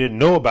 but they didn't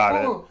know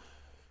about it.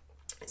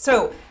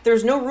 So,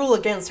 there's no rule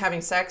against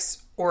having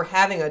sex or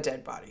having a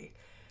dead body.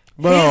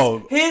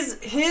 No. His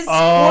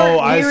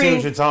I see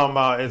what you're talking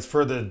about. It's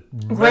for the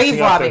grave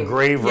robbing.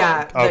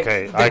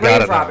 Okay, I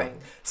got it now.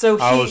 So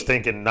I was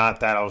thinking not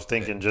that. I was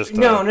thinking just...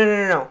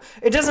 No.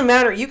 It doesn't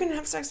matter. You can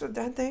have sex with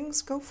dead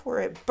things. Go for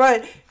it.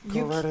 But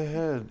Go right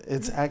ahead.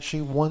 It's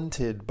actually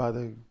wanted by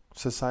the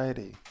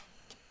society.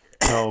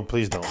 No,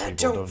 please don't. People,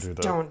 don't do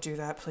that. Don't do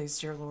that, please,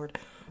 dear Lord.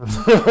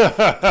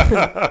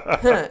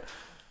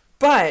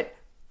 But,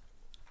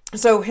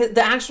 so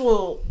the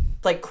actual,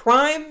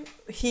 crime,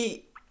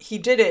 he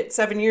did it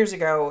 7 years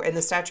ago, and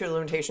the statute of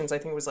limitations, I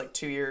think, was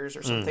 2 years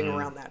or something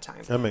around that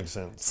time. That makes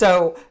sense.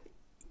 So...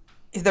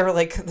 they were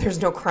like,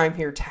 there's no crime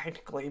here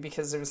technically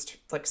because it was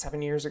 7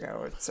 years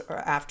ago. It's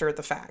after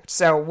the fact.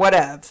 So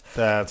whatever.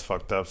 That's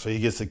fucked up. So he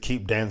gets to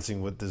keep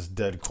dancing with this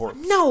dead corpse.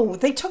 No,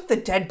 they took the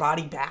dead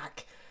body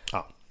back.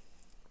 Oh.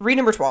 Read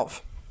number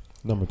 12.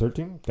 Number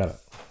 13? Got it.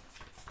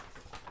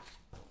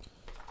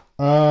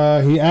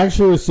 He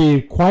actually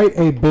received quite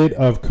a bit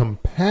of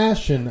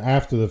compassion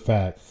after the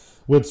fact,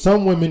 with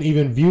some women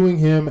even viewing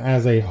him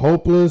as a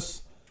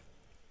hopeless,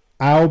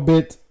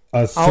 albeit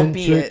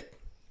eccentric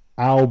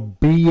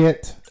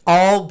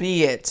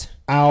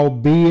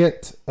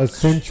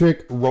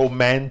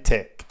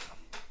romantic.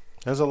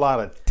 There's a lot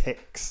of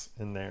ticks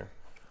in there.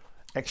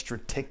 Extra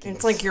ticking.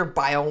 It's like your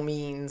bio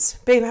means.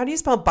 Babe, how do you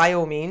spell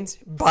bio means?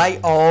 By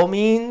all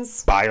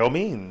means? Bio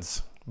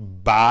means.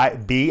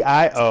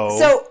 B-I-O.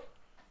 So,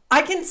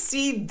 I can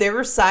see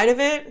their side of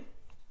it.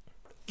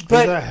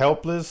 But he's a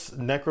helpless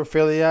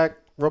necrophiliac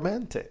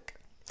romantic.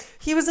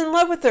 He was in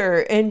love with her,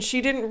 and she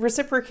didn't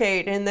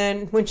reciprocate. And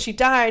then when she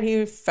died,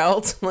 he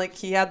felt like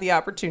he had the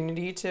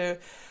opportunity to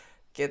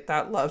get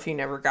that love he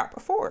never got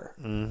before.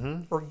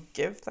 Mm-hmm. Or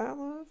give that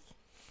love.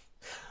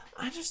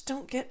 I just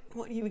don't get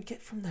what you would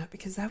get from that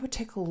because that would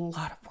take a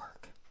lot of work.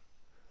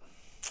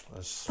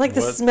 Like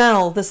the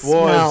smell.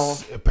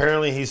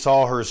 Apparently he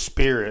saw her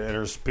spirit, and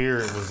her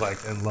spirit was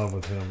like in love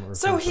with him. Or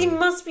so something. He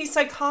must be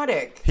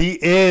psychotic. He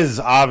is,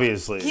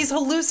 obviously. He's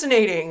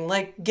hallucinating.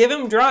 Like, give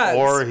him drugs.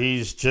 Or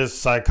he's just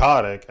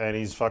psychotic, and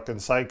he's fucking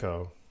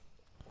psycho.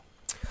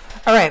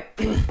 All right.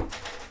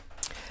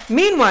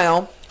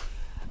 Meanwhile,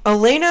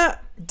 Elena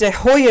de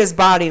Hoya's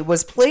body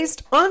was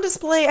placed on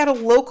display at a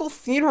local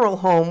funeral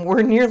home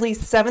where nearly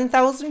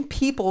 7,000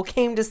 people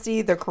came to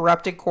see the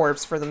corrupted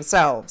corpse for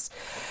themselves.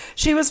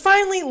 She was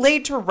finally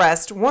laid to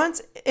rest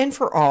once and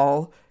for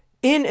all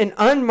in an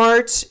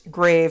unmarked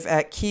grave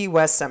at Key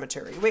West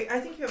Cemetery. Wait,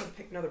 I think you have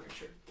another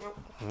picture. Well,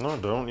 no,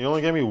 don't. You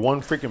only gave me one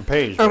freaking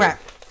page. Okay. Man.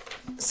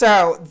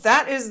 So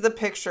that is the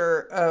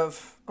picture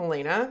of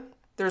Elena.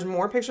 There's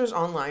more pictures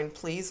online.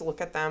 Please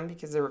look at them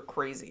because they're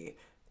crazy.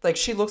 Like,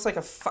 she looks like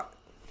a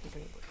You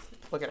can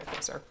look at it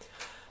closer.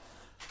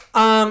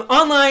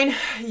 Online,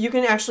 you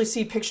can actually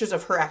see pictures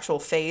of her actual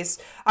face.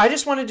 I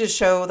just wanted to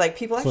show, like,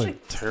 people it's actually...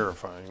 Like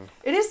terrifying.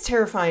 It is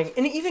terrifying.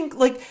 And even,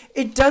 like,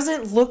 it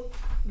doesn't look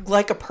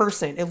like a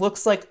person. It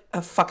looks like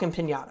a fucking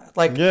piñata.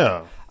 Like,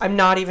 yeah. I'm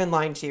not even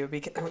lying to you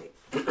because...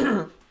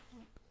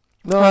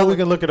 No, we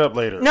can look it up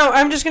later. No,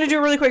 I'm just going to do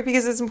it really quick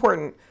because it's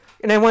important.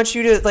 And I want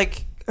you to,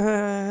 like...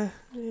 you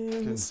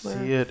can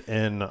see it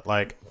in,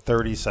 like,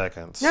 30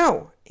 seconds.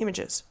 No,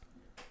 images.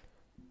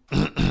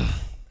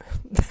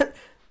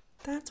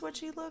 That's what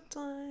she looked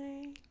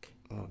like.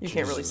 Oh, you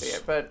can't really see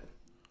it, but...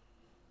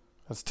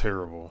 That's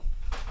terrible.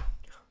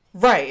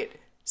 Right.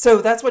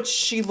 So that's what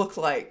she looked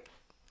like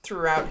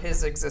throughout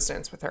his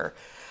existence with her.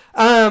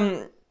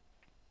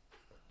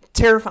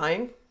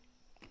 Terrifying.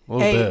 A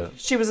little bit.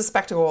 She was a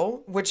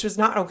spectacle, which was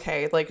not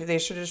okay. Like, they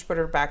should have just put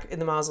her back in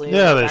the mausoleum.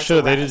 Yeah, they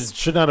should. They just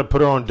should not have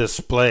put her on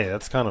display.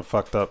 That's kind of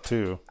fucked up,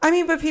 too. I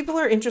mean, but people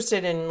are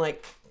interested in,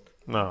 like...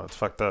 No, it's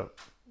fucked up.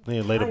 They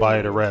need to lay the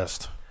body to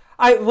rest.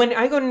 When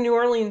I go to New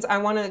Orleans, I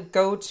want to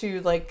go to,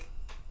 like,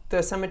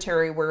 the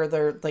cemetery where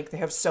they're, like, they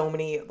have so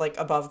many, like,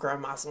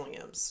 above-ground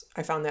mausoleums.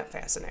 I found that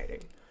fascinating.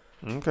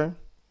 Okay.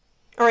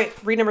 All right,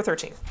 read number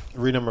 13.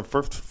 Read number...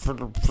 Sure.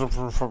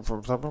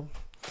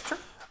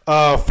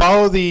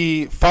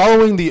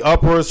 Following the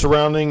uproar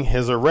surrounding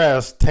his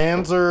arrest,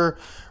 Tanzler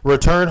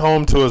returned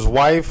home to his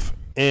wife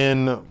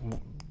in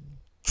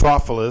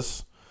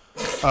Trophilus.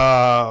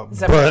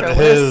 But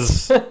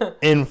his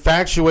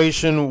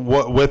infatuation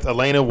with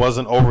Elena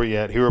wasn't over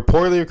yet. He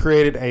reportedly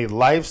created a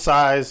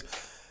life-size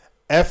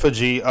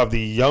effigy of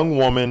the young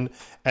woman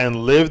and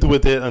lived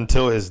with it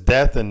until his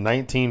death in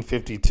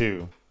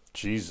 1952.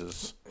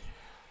 Jesus.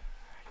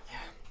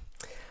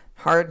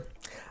 Hard.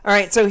 All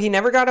right, so he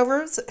never got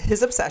over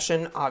his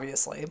obsession,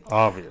 obviously.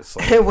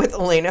 Obviously. With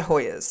Elena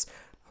Hoyos.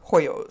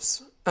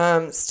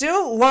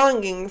 Still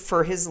longing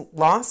for his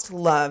lost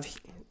love,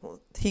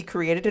 he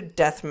created a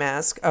death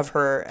mask of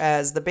her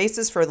as the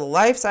basis for the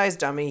life-size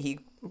dummy,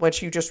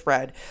 which you just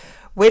read,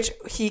 which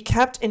he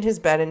kept in his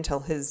bed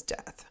until his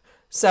death.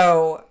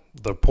 So...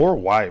 The poor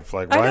wife.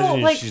 Like,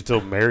 why is she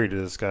still married to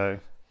this guy?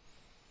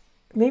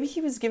 Maybe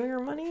he was giving her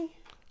money?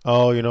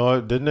 Oh, you know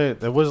what? Didn't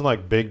it? It wasn't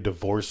like big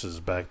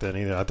divorces back then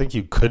either. I think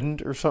you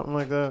couldn't or something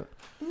like that.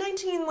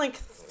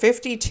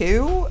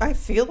 1952? I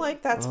feel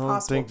like that's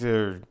possible. I think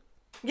they're...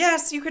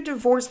 Yes, you could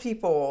divorce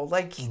people.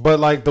 But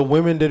like the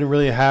women didn't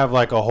really have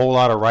like a whole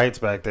lot of rights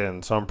back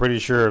then. So I'm pretty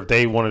sure if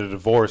they wanted to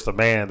divorce the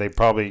man, they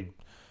probably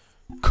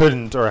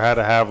couldn't or had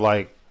to have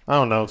like, I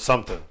don't know,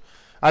 something.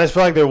 I just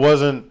feel like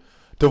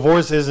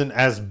divorce isn't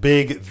as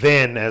big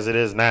then as it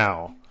is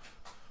now.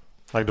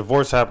 Like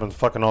divorce happens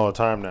fucking all the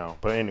time now.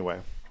 But anyway.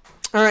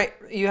 All right,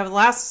 you have the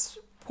last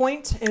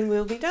point and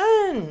we'll be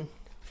done.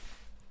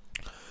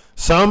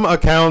 Some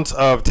accounts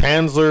of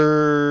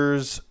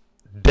Tanzler's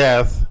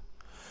death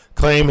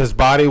claim his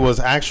body was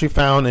actually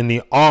found in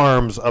the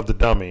arms of the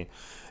dummy.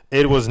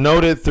 It was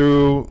noted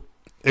though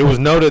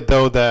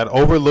that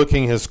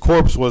overlooking his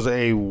corpse was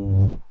a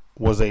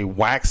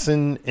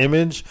waxen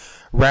image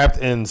wrapped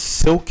in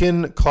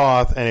silken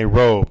cloth and a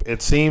robe.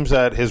 It seems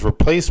that his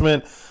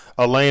replacement,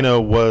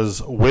 Elena,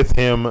 was with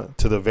him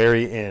to the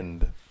very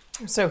end.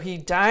 So he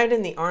died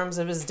in the arms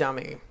of his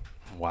dummy.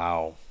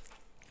 Wow.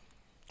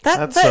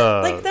 That's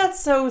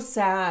so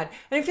sad.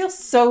 And I feel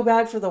so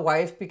bad for the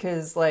wife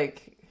because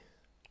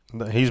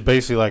he's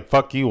basically like,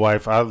 fuck you,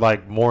 wife. I'm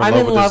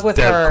in love with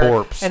this dead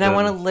corpse. And I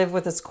want to live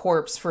with this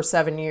corpse for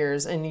 7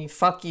 years. And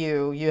fuck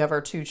you. You have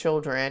our 2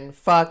 children.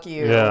 Fuck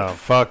you. Yeah,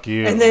 fuck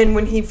you. And then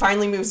when he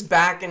finally moves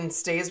back and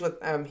stays with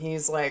them,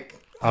 he's like...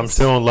 I'm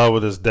still in love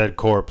with this dead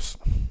corpse.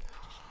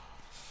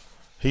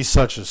 He's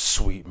such a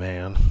sweet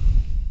man.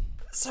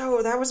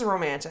 So that was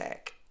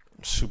romantic.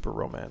 Super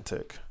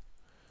romantic.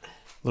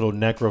 Little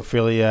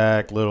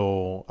necrophiliac,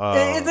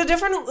 It's a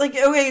different,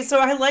 okay, so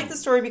I like the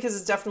story because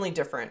it's definitely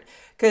different.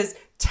 Because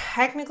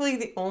technically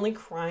the only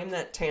crime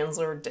that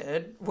Tanzler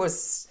did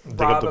was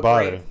rob a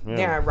grave.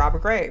 Yeah, rob a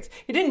grave.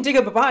 He didn't dig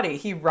up a body.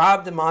 He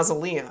robbed the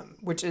mausoleum,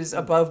 which is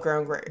above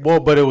ground grave. Well,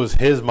 but it was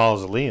his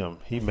mausoleum.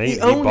 He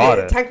bought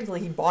it. Technically,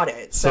 he bought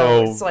it.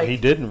 So it's he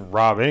didn't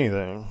rob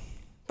anything.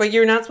 But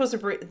you're not supposed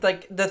to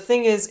like the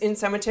thing is in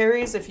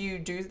cemeteries if you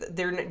do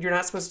you're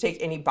not supposed to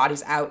take any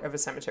bodies out of a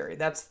cemetery.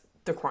 That's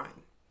the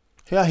crime.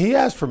 Yeah, he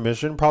asked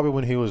permission probably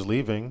when he was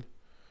leaving.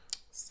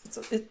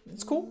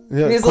 It's cool.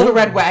 Yeah, his cool. little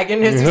red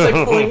wagon is just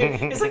like pulling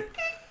it. It's like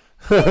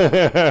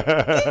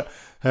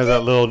has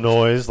that little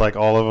noise like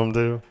all of them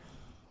do.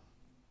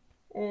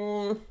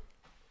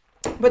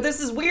 But this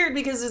is weird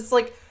because it's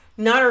like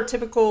not our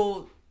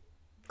typical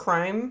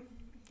crime.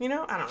 You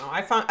know, I don't know.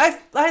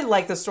 I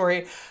like the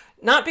story.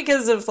 Not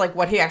because of like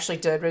what he actually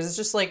did, but it's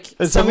just like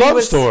it's a love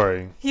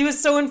story. He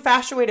was so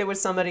infatuated with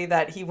somebody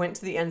that he went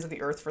to the ends of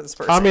the earth for this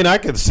person. I mean, I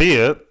could see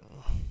it.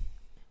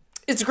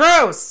 It's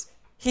gross.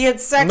 He had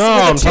sex no,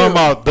 with a I'm talking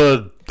about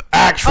the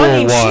actual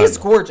one. she's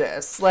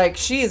gorgeous. Like,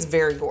 she is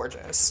very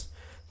gorgeous.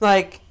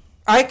 Like,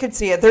 I could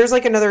see it. There's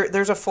like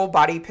there's a full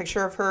body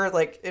picture of her,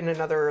 like in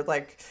another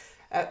like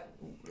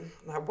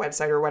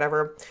website or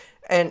whatever.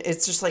 And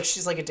it's just like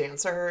she's like a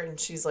dancer and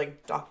she's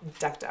like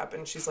decked up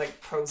and she's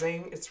like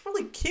posing. It's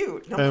really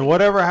cute. And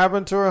whatever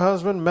happened to her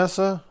husband,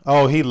 Messa?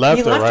 Oh, he left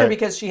her, He left right? her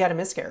because she had a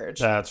miscarriage.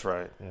 That's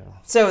right, yeah.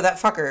 So that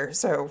fucker.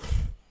 So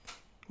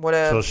what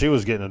a... So she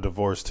was getting a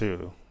divorce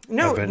too.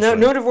 No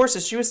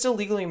divorces. She was still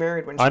legally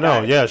married when she died.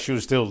 I know, yeah, she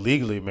was still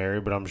legally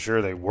married, but I'm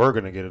sure they were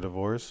going to get a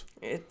divorce.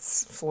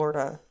 It's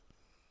Florida.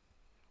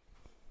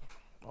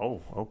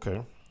 Oh,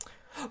 okay.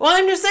 Well,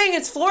 I'm just saying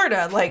it's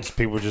Florida. Like,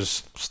 people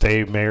just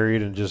stay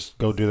married and just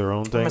go do their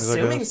own things. I'm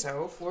assuming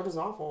so. Florida's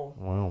awful.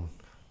 Wow.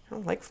 I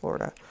don't like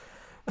Florida.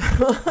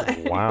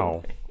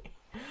 Wow.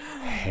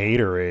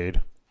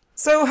 Haterade.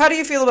 So, how do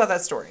you feel about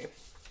that story?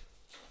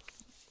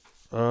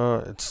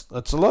 It's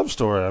a love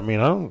story. I mean,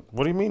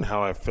 what do you mean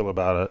how I feel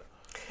about it?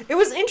 It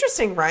was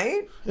interesting,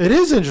 right? It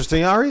is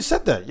interesting. I already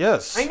said that.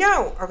 Yes. I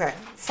know. Okay,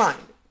 fine.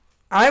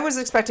 I was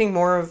expecting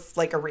more of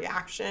like a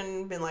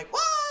reaction, being like,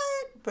 "What?"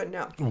 But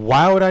no.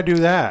 Why would I do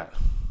that?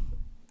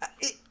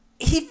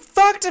 He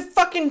fucked a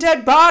fucking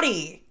dead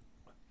body.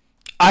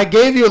 I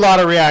gave you a lot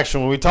of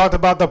reaction when we talked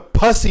about the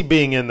pussy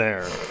being in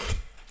there.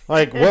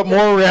 Like, what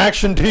more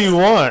reaction do you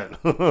want?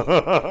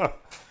 Okay.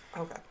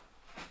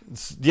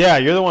 Yeah,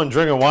 you're the one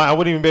drinking wine. I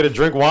wouldn't even be able to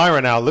drink wine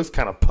right now. It looks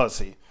kind of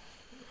pussy.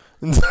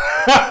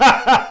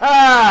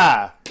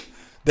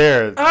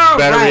 There,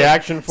 better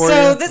reaction for you.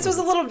 So this was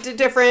a little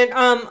different.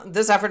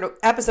 This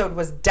episode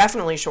was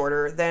definitely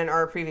shorter than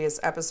our previous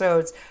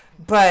episodes,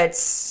 but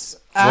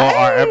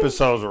our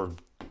episodes were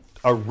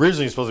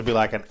originally supposed to be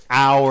like an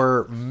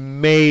hour,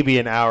 maybe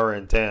an hour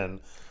and 10.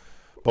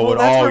 But with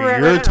all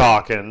you're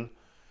talking,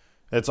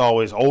 it's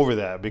always over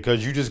that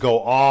because you just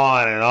go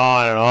on and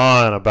on and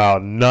on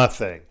about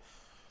nothing.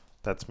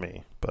 That's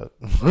me, but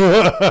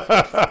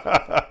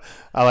I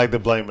like to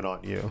blame it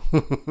on you.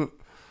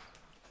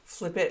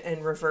 Flip it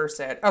and reverse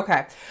it.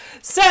 Okay.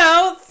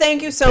 So,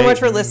 thank you so much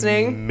for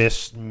listening.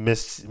 Missy,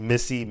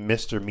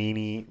 Mr.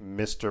 Meanie,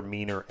 Mr.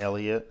 Meaner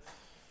Elliott.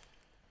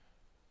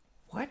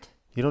 What?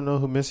 You don't know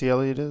who Missy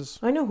Elliott is?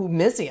 I know who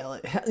Missy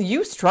Elliott.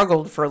 You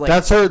struggled for like...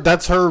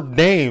 That's her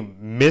name.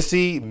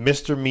 Missy,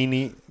 Mr.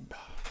 Meanie.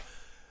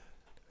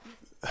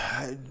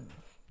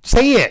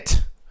 Say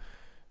it.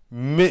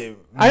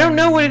 I don't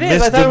know what it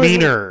is.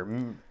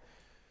 Misdemeanor.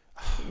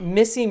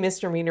 Missy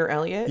Misdemeanor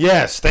Elliott?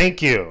 Yes,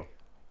 thank you.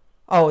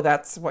 Oh,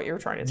 that's what you were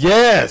trying to say.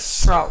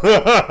 Yes. Oh.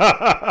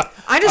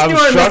 I just knew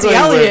her Missy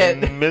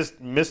Elliott.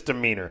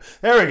 Misdemeanor.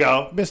 There we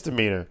go.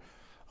 Misdemeanor.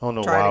 I don't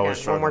know why I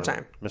was trying. One more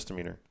time.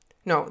 Misdemeanor.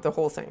 No, the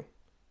whole thing.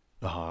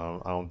 I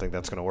don't think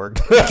that's going to work.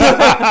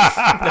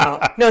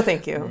 No,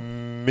 thank you.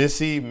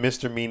 Missy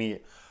Misdemeanor.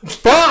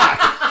 Fuck!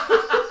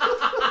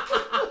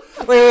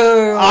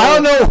 Wait. I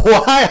don't know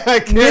why I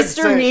can't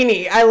Mr.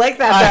 Meanie. I like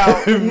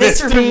that, though.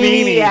 Mr.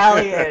 Meanie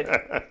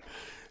Elliott.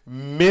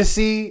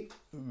 Missy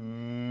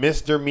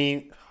Mr.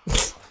 Mean.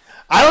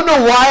 I don't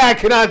know why I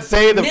cannot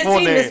say the full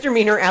name. Missy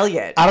Misdemeanor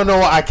Elliott. I don't know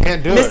why I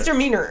can't do it.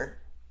 Misdemeanor.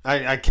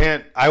 I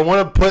can't. I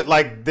want to put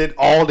like it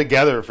all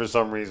together for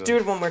some reason. Do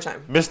it one more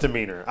time.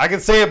 Misdemeanor. I can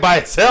say it by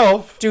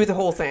itself. Do the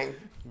whole thing.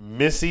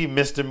 Missy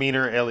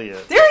Misdemeanor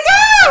Elliott. There you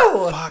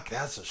go! Fuck,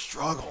 that's a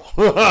struggle.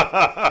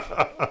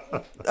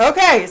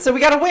 Okay, so we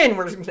got to win.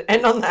 We're going to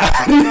end on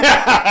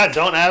that.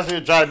 Don't ask me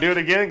to try to do it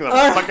again because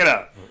I'm fuck it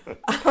up.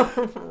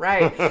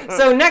 Right.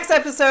 So next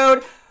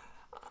episode,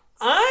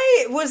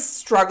 I was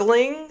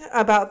struggling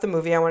about the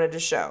movie I wanted to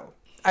show.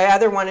 I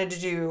either wanted to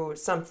do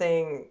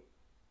something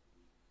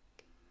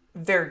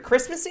very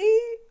Christmassy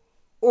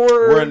or...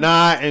 We're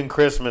not in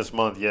Christmas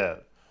month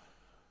yet.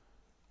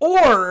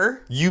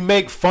 Or... You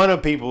make fun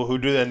of people who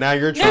do that. Now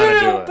you're trying to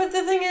do it. But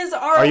the thing is,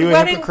 Are you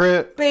a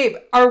hypocrite? Babe,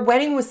 our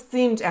wedding was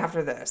themed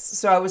after this.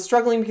 So I was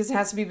struggling because it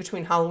has to be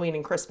between Halloween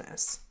and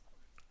Christmas.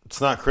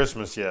 It's not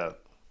Christmas yet.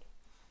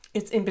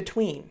 It's in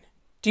between.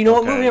 Do you know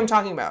what movie I'm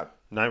talking about?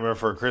 Nightmare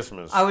Before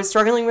Christmas. I was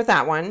struggling with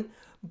that one.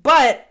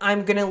 But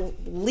I'm going to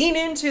lean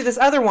into this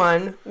other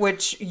one,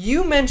 which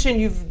you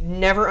mentioned you've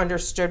never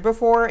understood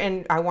before,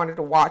 and I wanted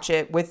to watch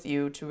it with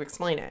you to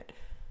explain it.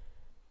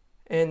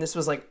 And this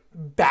was like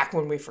back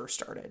when we first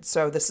started.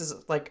 So this is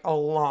like a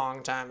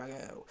long time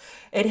ago.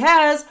 It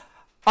has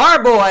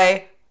our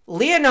boy,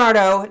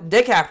 Leonardo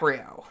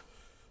DiCaprio.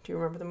 Do Do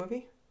you remember the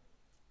movie?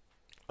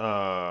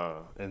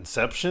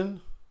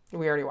 Inception?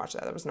 We already watched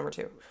that. That was number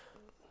 2.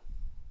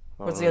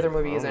 What's the other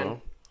movie he's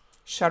in?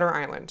 Shutter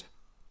Island.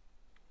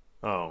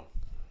 Oh,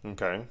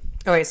 okay.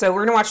 Okay, so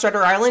we're going to watch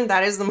Shutter Island.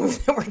 That is the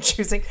movie that we're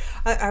choosing.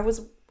 I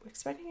was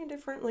expecting a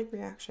different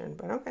reaction,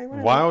 but okay,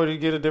 whatever. Why would you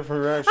get a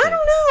different reaction? I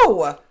don't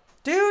know.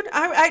 Dude,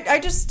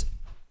 I just...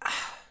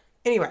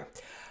 Anyway,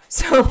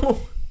 so...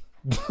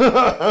 we're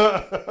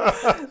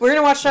going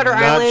to watch Shutter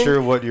Island. Not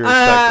sure what you're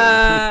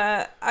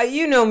expecting.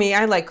 You know me.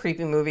 I like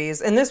creepy movies.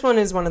 And this one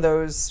is one of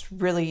those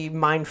really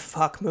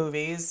mindfuck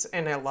movies,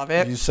 and I love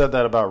it. You said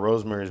that about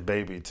Rosemary's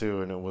Baby,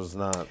 too, and it was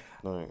not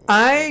like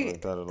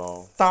that at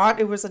all.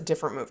 Thought it was a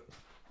different movie.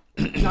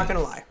 Not going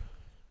to lie.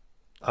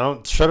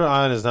 Shutter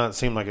Island does not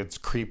seem like it's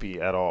creepy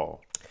at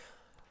all.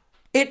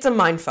 It's a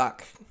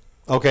mindfuck.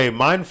 Okay,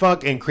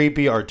 mindfuck and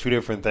creepy are two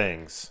different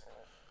things.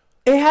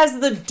 It has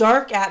the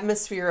dark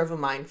atmosphere of a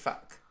mindfuck.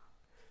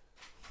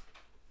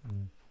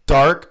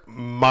 Dark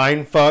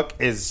mindfuck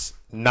is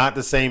not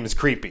the same as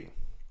creepy.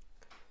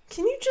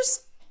 Can you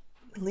just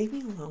leave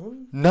me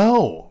alone?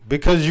 No,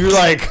 because you're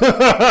like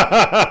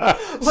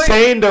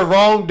saying the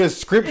wrong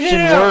description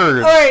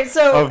words All right,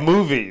 so of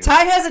movies.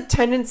 Ty has a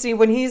tendency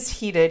when he's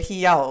heated, he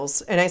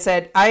yells. And I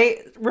said,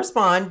 I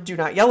respond, do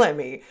not yell at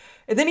me.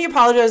 And then he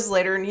apologizes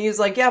later and he's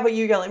like, yeah, but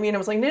you yell at me. And I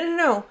was like,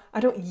 no. I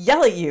don't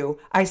yell at you.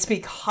 I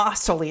speak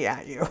hostily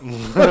at you.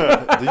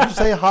 Did you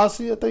say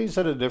hostile? I thought you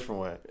said it a different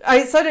way.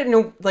 I said it in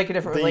a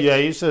different way. Yeah,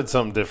 you said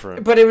something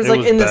different. But it was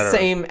in better. the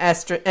same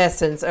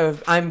essence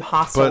of I'm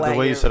hostile But the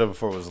way you you said it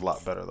before was a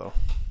lot better, though.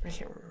 I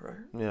can't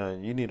remember. Yeah,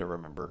 you need to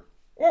remember.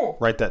 Oh.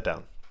 Write that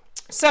down.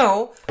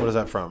 So. What is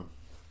that from?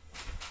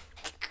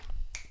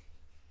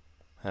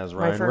 Has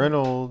Ryan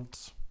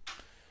Reynolds.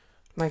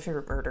 My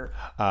Favorite Murder.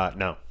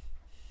 No.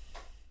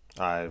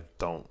 I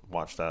don't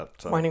watch that.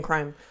 So. Wine and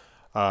Crime.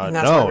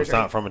 No, it's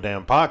not from a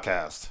damn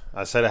podcast.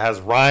 I said it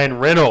has Ryan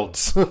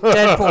Reynolds.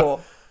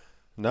 Deadpool.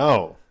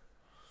 No.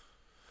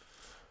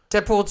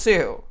 Deadpool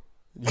 2.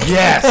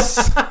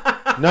 Yes.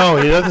 No,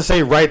 he doesn't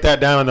say write that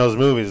down in those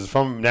movies. It's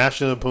from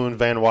National Lampoon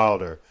Van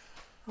Wilder.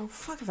 Oh,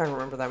 fuck if I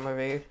remember that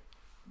movie.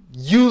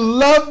 You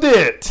loved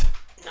it.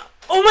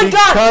 Oh my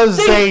god! Because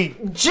they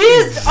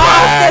jizzed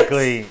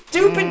exactly. off that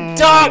stupid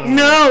dog.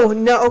 No.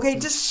 Okay,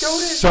 just go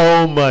to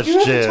so much you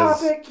have jizz. The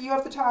topic. You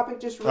have the topic.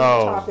 Just read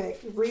the topic.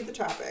 Read the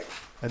topic.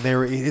 And they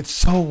were. It's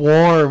so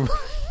warm.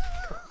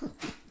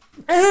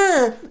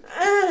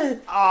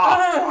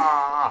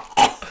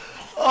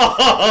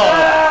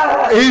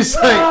 He's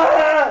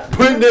like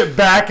putting it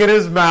back in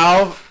his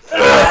mouth.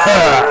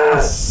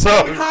 So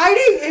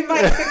hiding in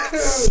my cocoon.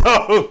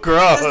 So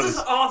gross. This is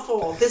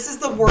awful. This is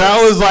the worst.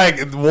 That was like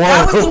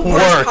one of the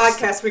worst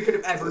podcast we could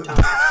have ever done.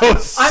 I'm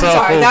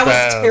sorry. That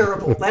was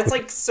terrible. That's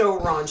like so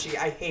raunchy.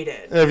 I hate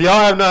it. If y'all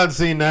have not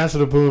seen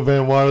National Lampoon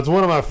Van Wilder, it's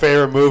one of my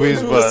favorite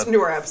movies. But listen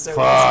to our episode.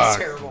 This is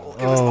terrible.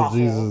 It was awful.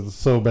 Jesus, it's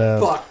so bad.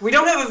 Fuck. We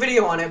don't have a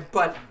video on it,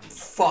 but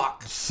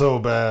fuck. So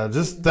bad.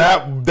 Just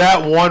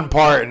that one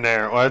part in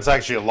there. Well, it's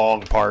actually a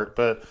long part,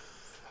 but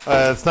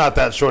it's not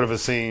that short of a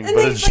scene. And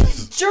but they it's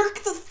just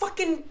jerk the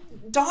fucking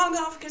dog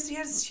off because he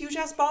has huge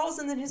ass balls,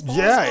 and then his balls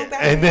go back.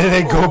 And then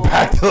they go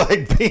back to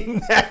like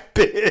being that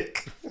big.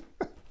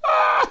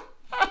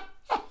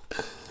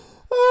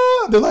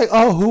 They're like,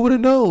 oh, who would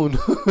have known?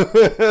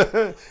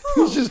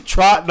 He's just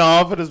trotting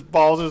off, and his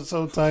balls are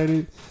so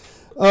tiny.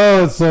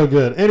 Oh, it's so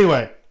good.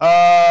 Anyway,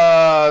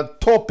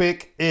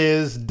 topic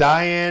is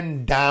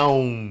Diane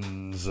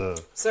Downs.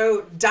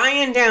 So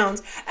Diane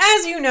Downs,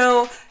 as you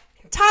know,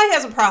 Ty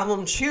has a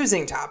problem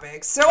choosing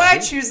topics, so I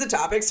choose the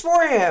topics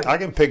for him. I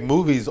can pick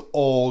movies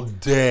all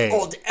day.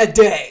 All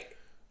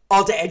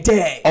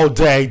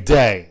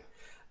day.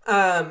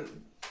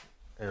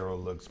 Arrow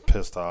looks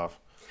pissed off.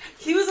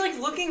 He was like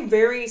looking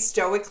very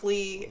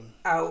stoically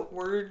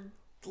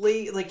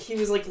outwardly, like he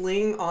was like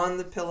laying on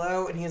the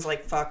pillow, and he was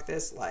like, "Fuck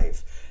this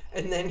life."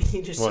 And then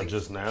he just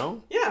just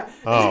now? Yeah.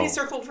 And then he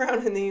circled around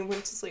and then he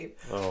went to sleep.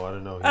 Oh, I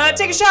didn't know.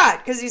 Take a shot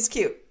because he's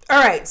cute. All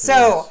right,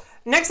 so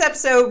next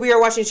episode we are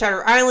watching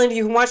Shutter Island.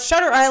 You can watch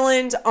Shutter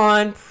Island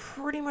on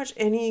pretty much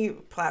any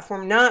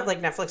platform, not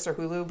like Netflix or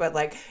Hulu, but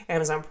like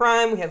Amazon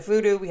Prime. We have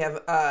Vudu. We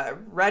have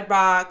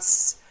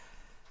Redbox.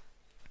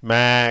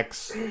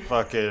 Max,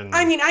 fucking.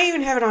 I mean, I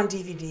even have it on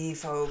DVD,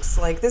 folks.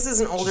 Like, this is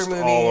an older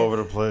movie. All over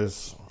the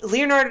place.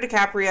 Leonardo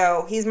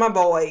DiCaprio, he's my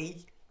boy.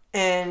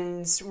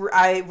 And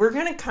we're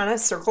going to kind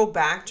of circle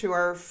back to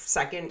our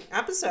second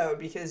episode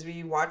because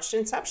we watched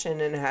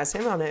Inception and it has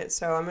him on it.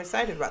 So I'm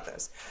excited about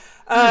this.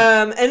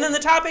 And then the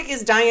topic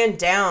is Diane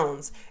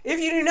Downs. If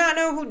you do not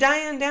know who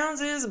Diane Downs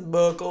is,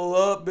 buckle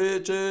up,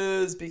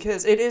 bitches,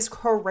 because it is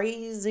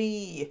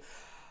crazy.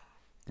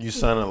 You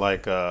sounded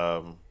like,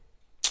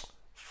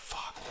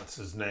 what's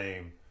his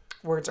name?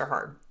 Words are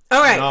hard.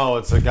 All right. No,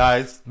 it's a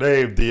guy's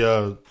name,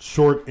 the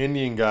short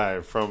Indian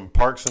guy from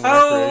Parks and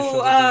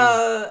Recreation.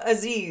 Oh,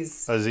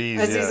 Aziz. Aziz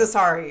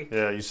Ansari.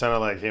 Yeah, you sounded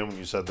like him when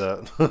you said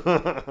that.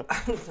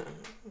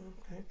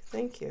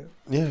 Thank you.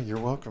 Yeah, you're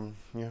welcome.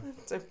 Yeah.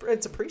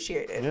 It's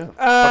appreciated. Yeah.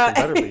 Fucking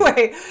better be.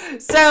 Anyway,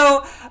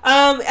 so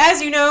as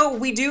you know,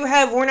 we do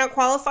have We're Not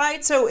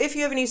Qualified. So if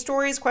you have any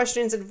stories,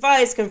 questions,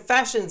 advice,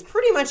 confessions,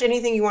 pretty much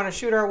anything you want to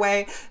shoot our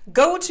way,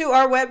 go to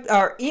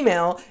our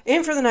email,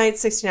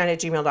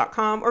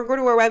 inforthenight69@gmail.com, or go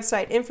to our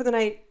website,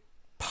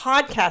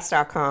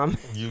 inforthenightpodcast.com.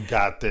 You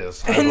got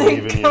this. I And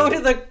believe then in go you.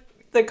 to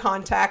the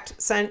contact,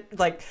 send,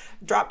 like,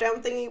 drop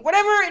down thingy,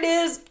 whatever it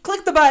is,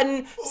 click the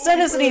button,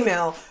 send us an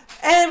email.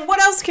 And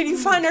what else can you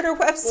find on our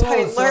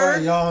website, sorry, Lur?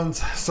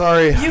 yawns.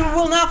 Sorry. You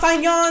will not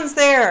find yawns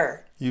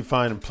there. You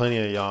find plenty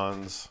of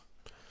yawns.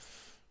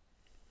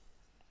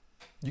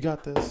 You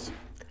got this.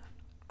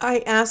 I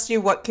asked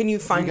you, what can you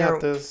find You got your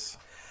this.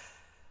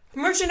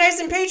 merchandise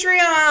and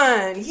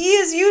Patreon? He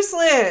is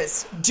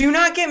useless. Do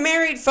not get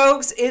married,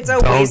 folks. It's a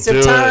waste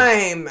of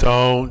time.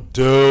 Don't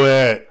do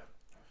it.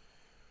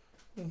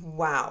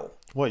 Wow.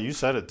 What, you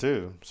said it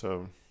too,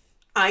 so.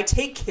 I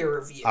take care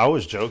of you. I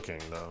was joking,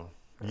 though.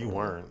 You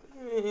weren't.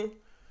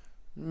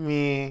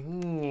 Me.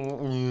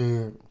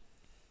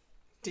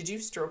 Did you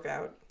stroke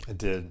out? I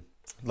did.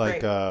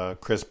 Like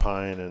Chris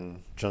Pine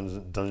and Dungeons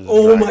and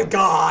Oh Dragons. my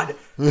God.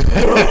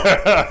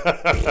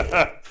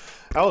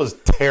 That was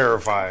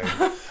terrifying.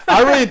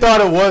 I really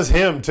thought it was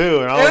him,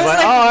 too. And I was like,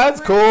 oh,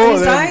 that's cool. And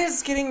his And eye then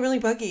is getting really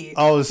buggy.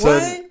 all of a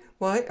sudden,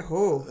 What?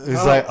 Oh.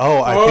 he's like,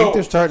 I think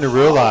they're starting to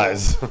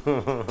realize.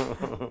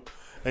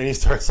 And he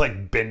starts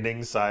like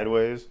bending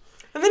sideways.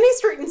 And then he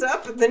straightens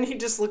up, and then he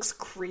just looks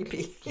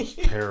creepy.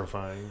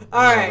 Terrifying.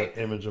 All right.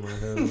 Image in my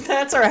head.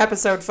 That's our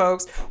episode,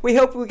 folks. We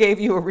hope we gave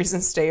you a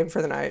reason to stay in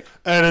for the night.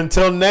 And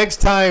until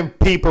next time,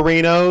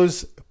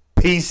 peeperinos,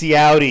 peace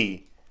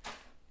outie.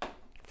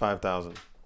 5,000.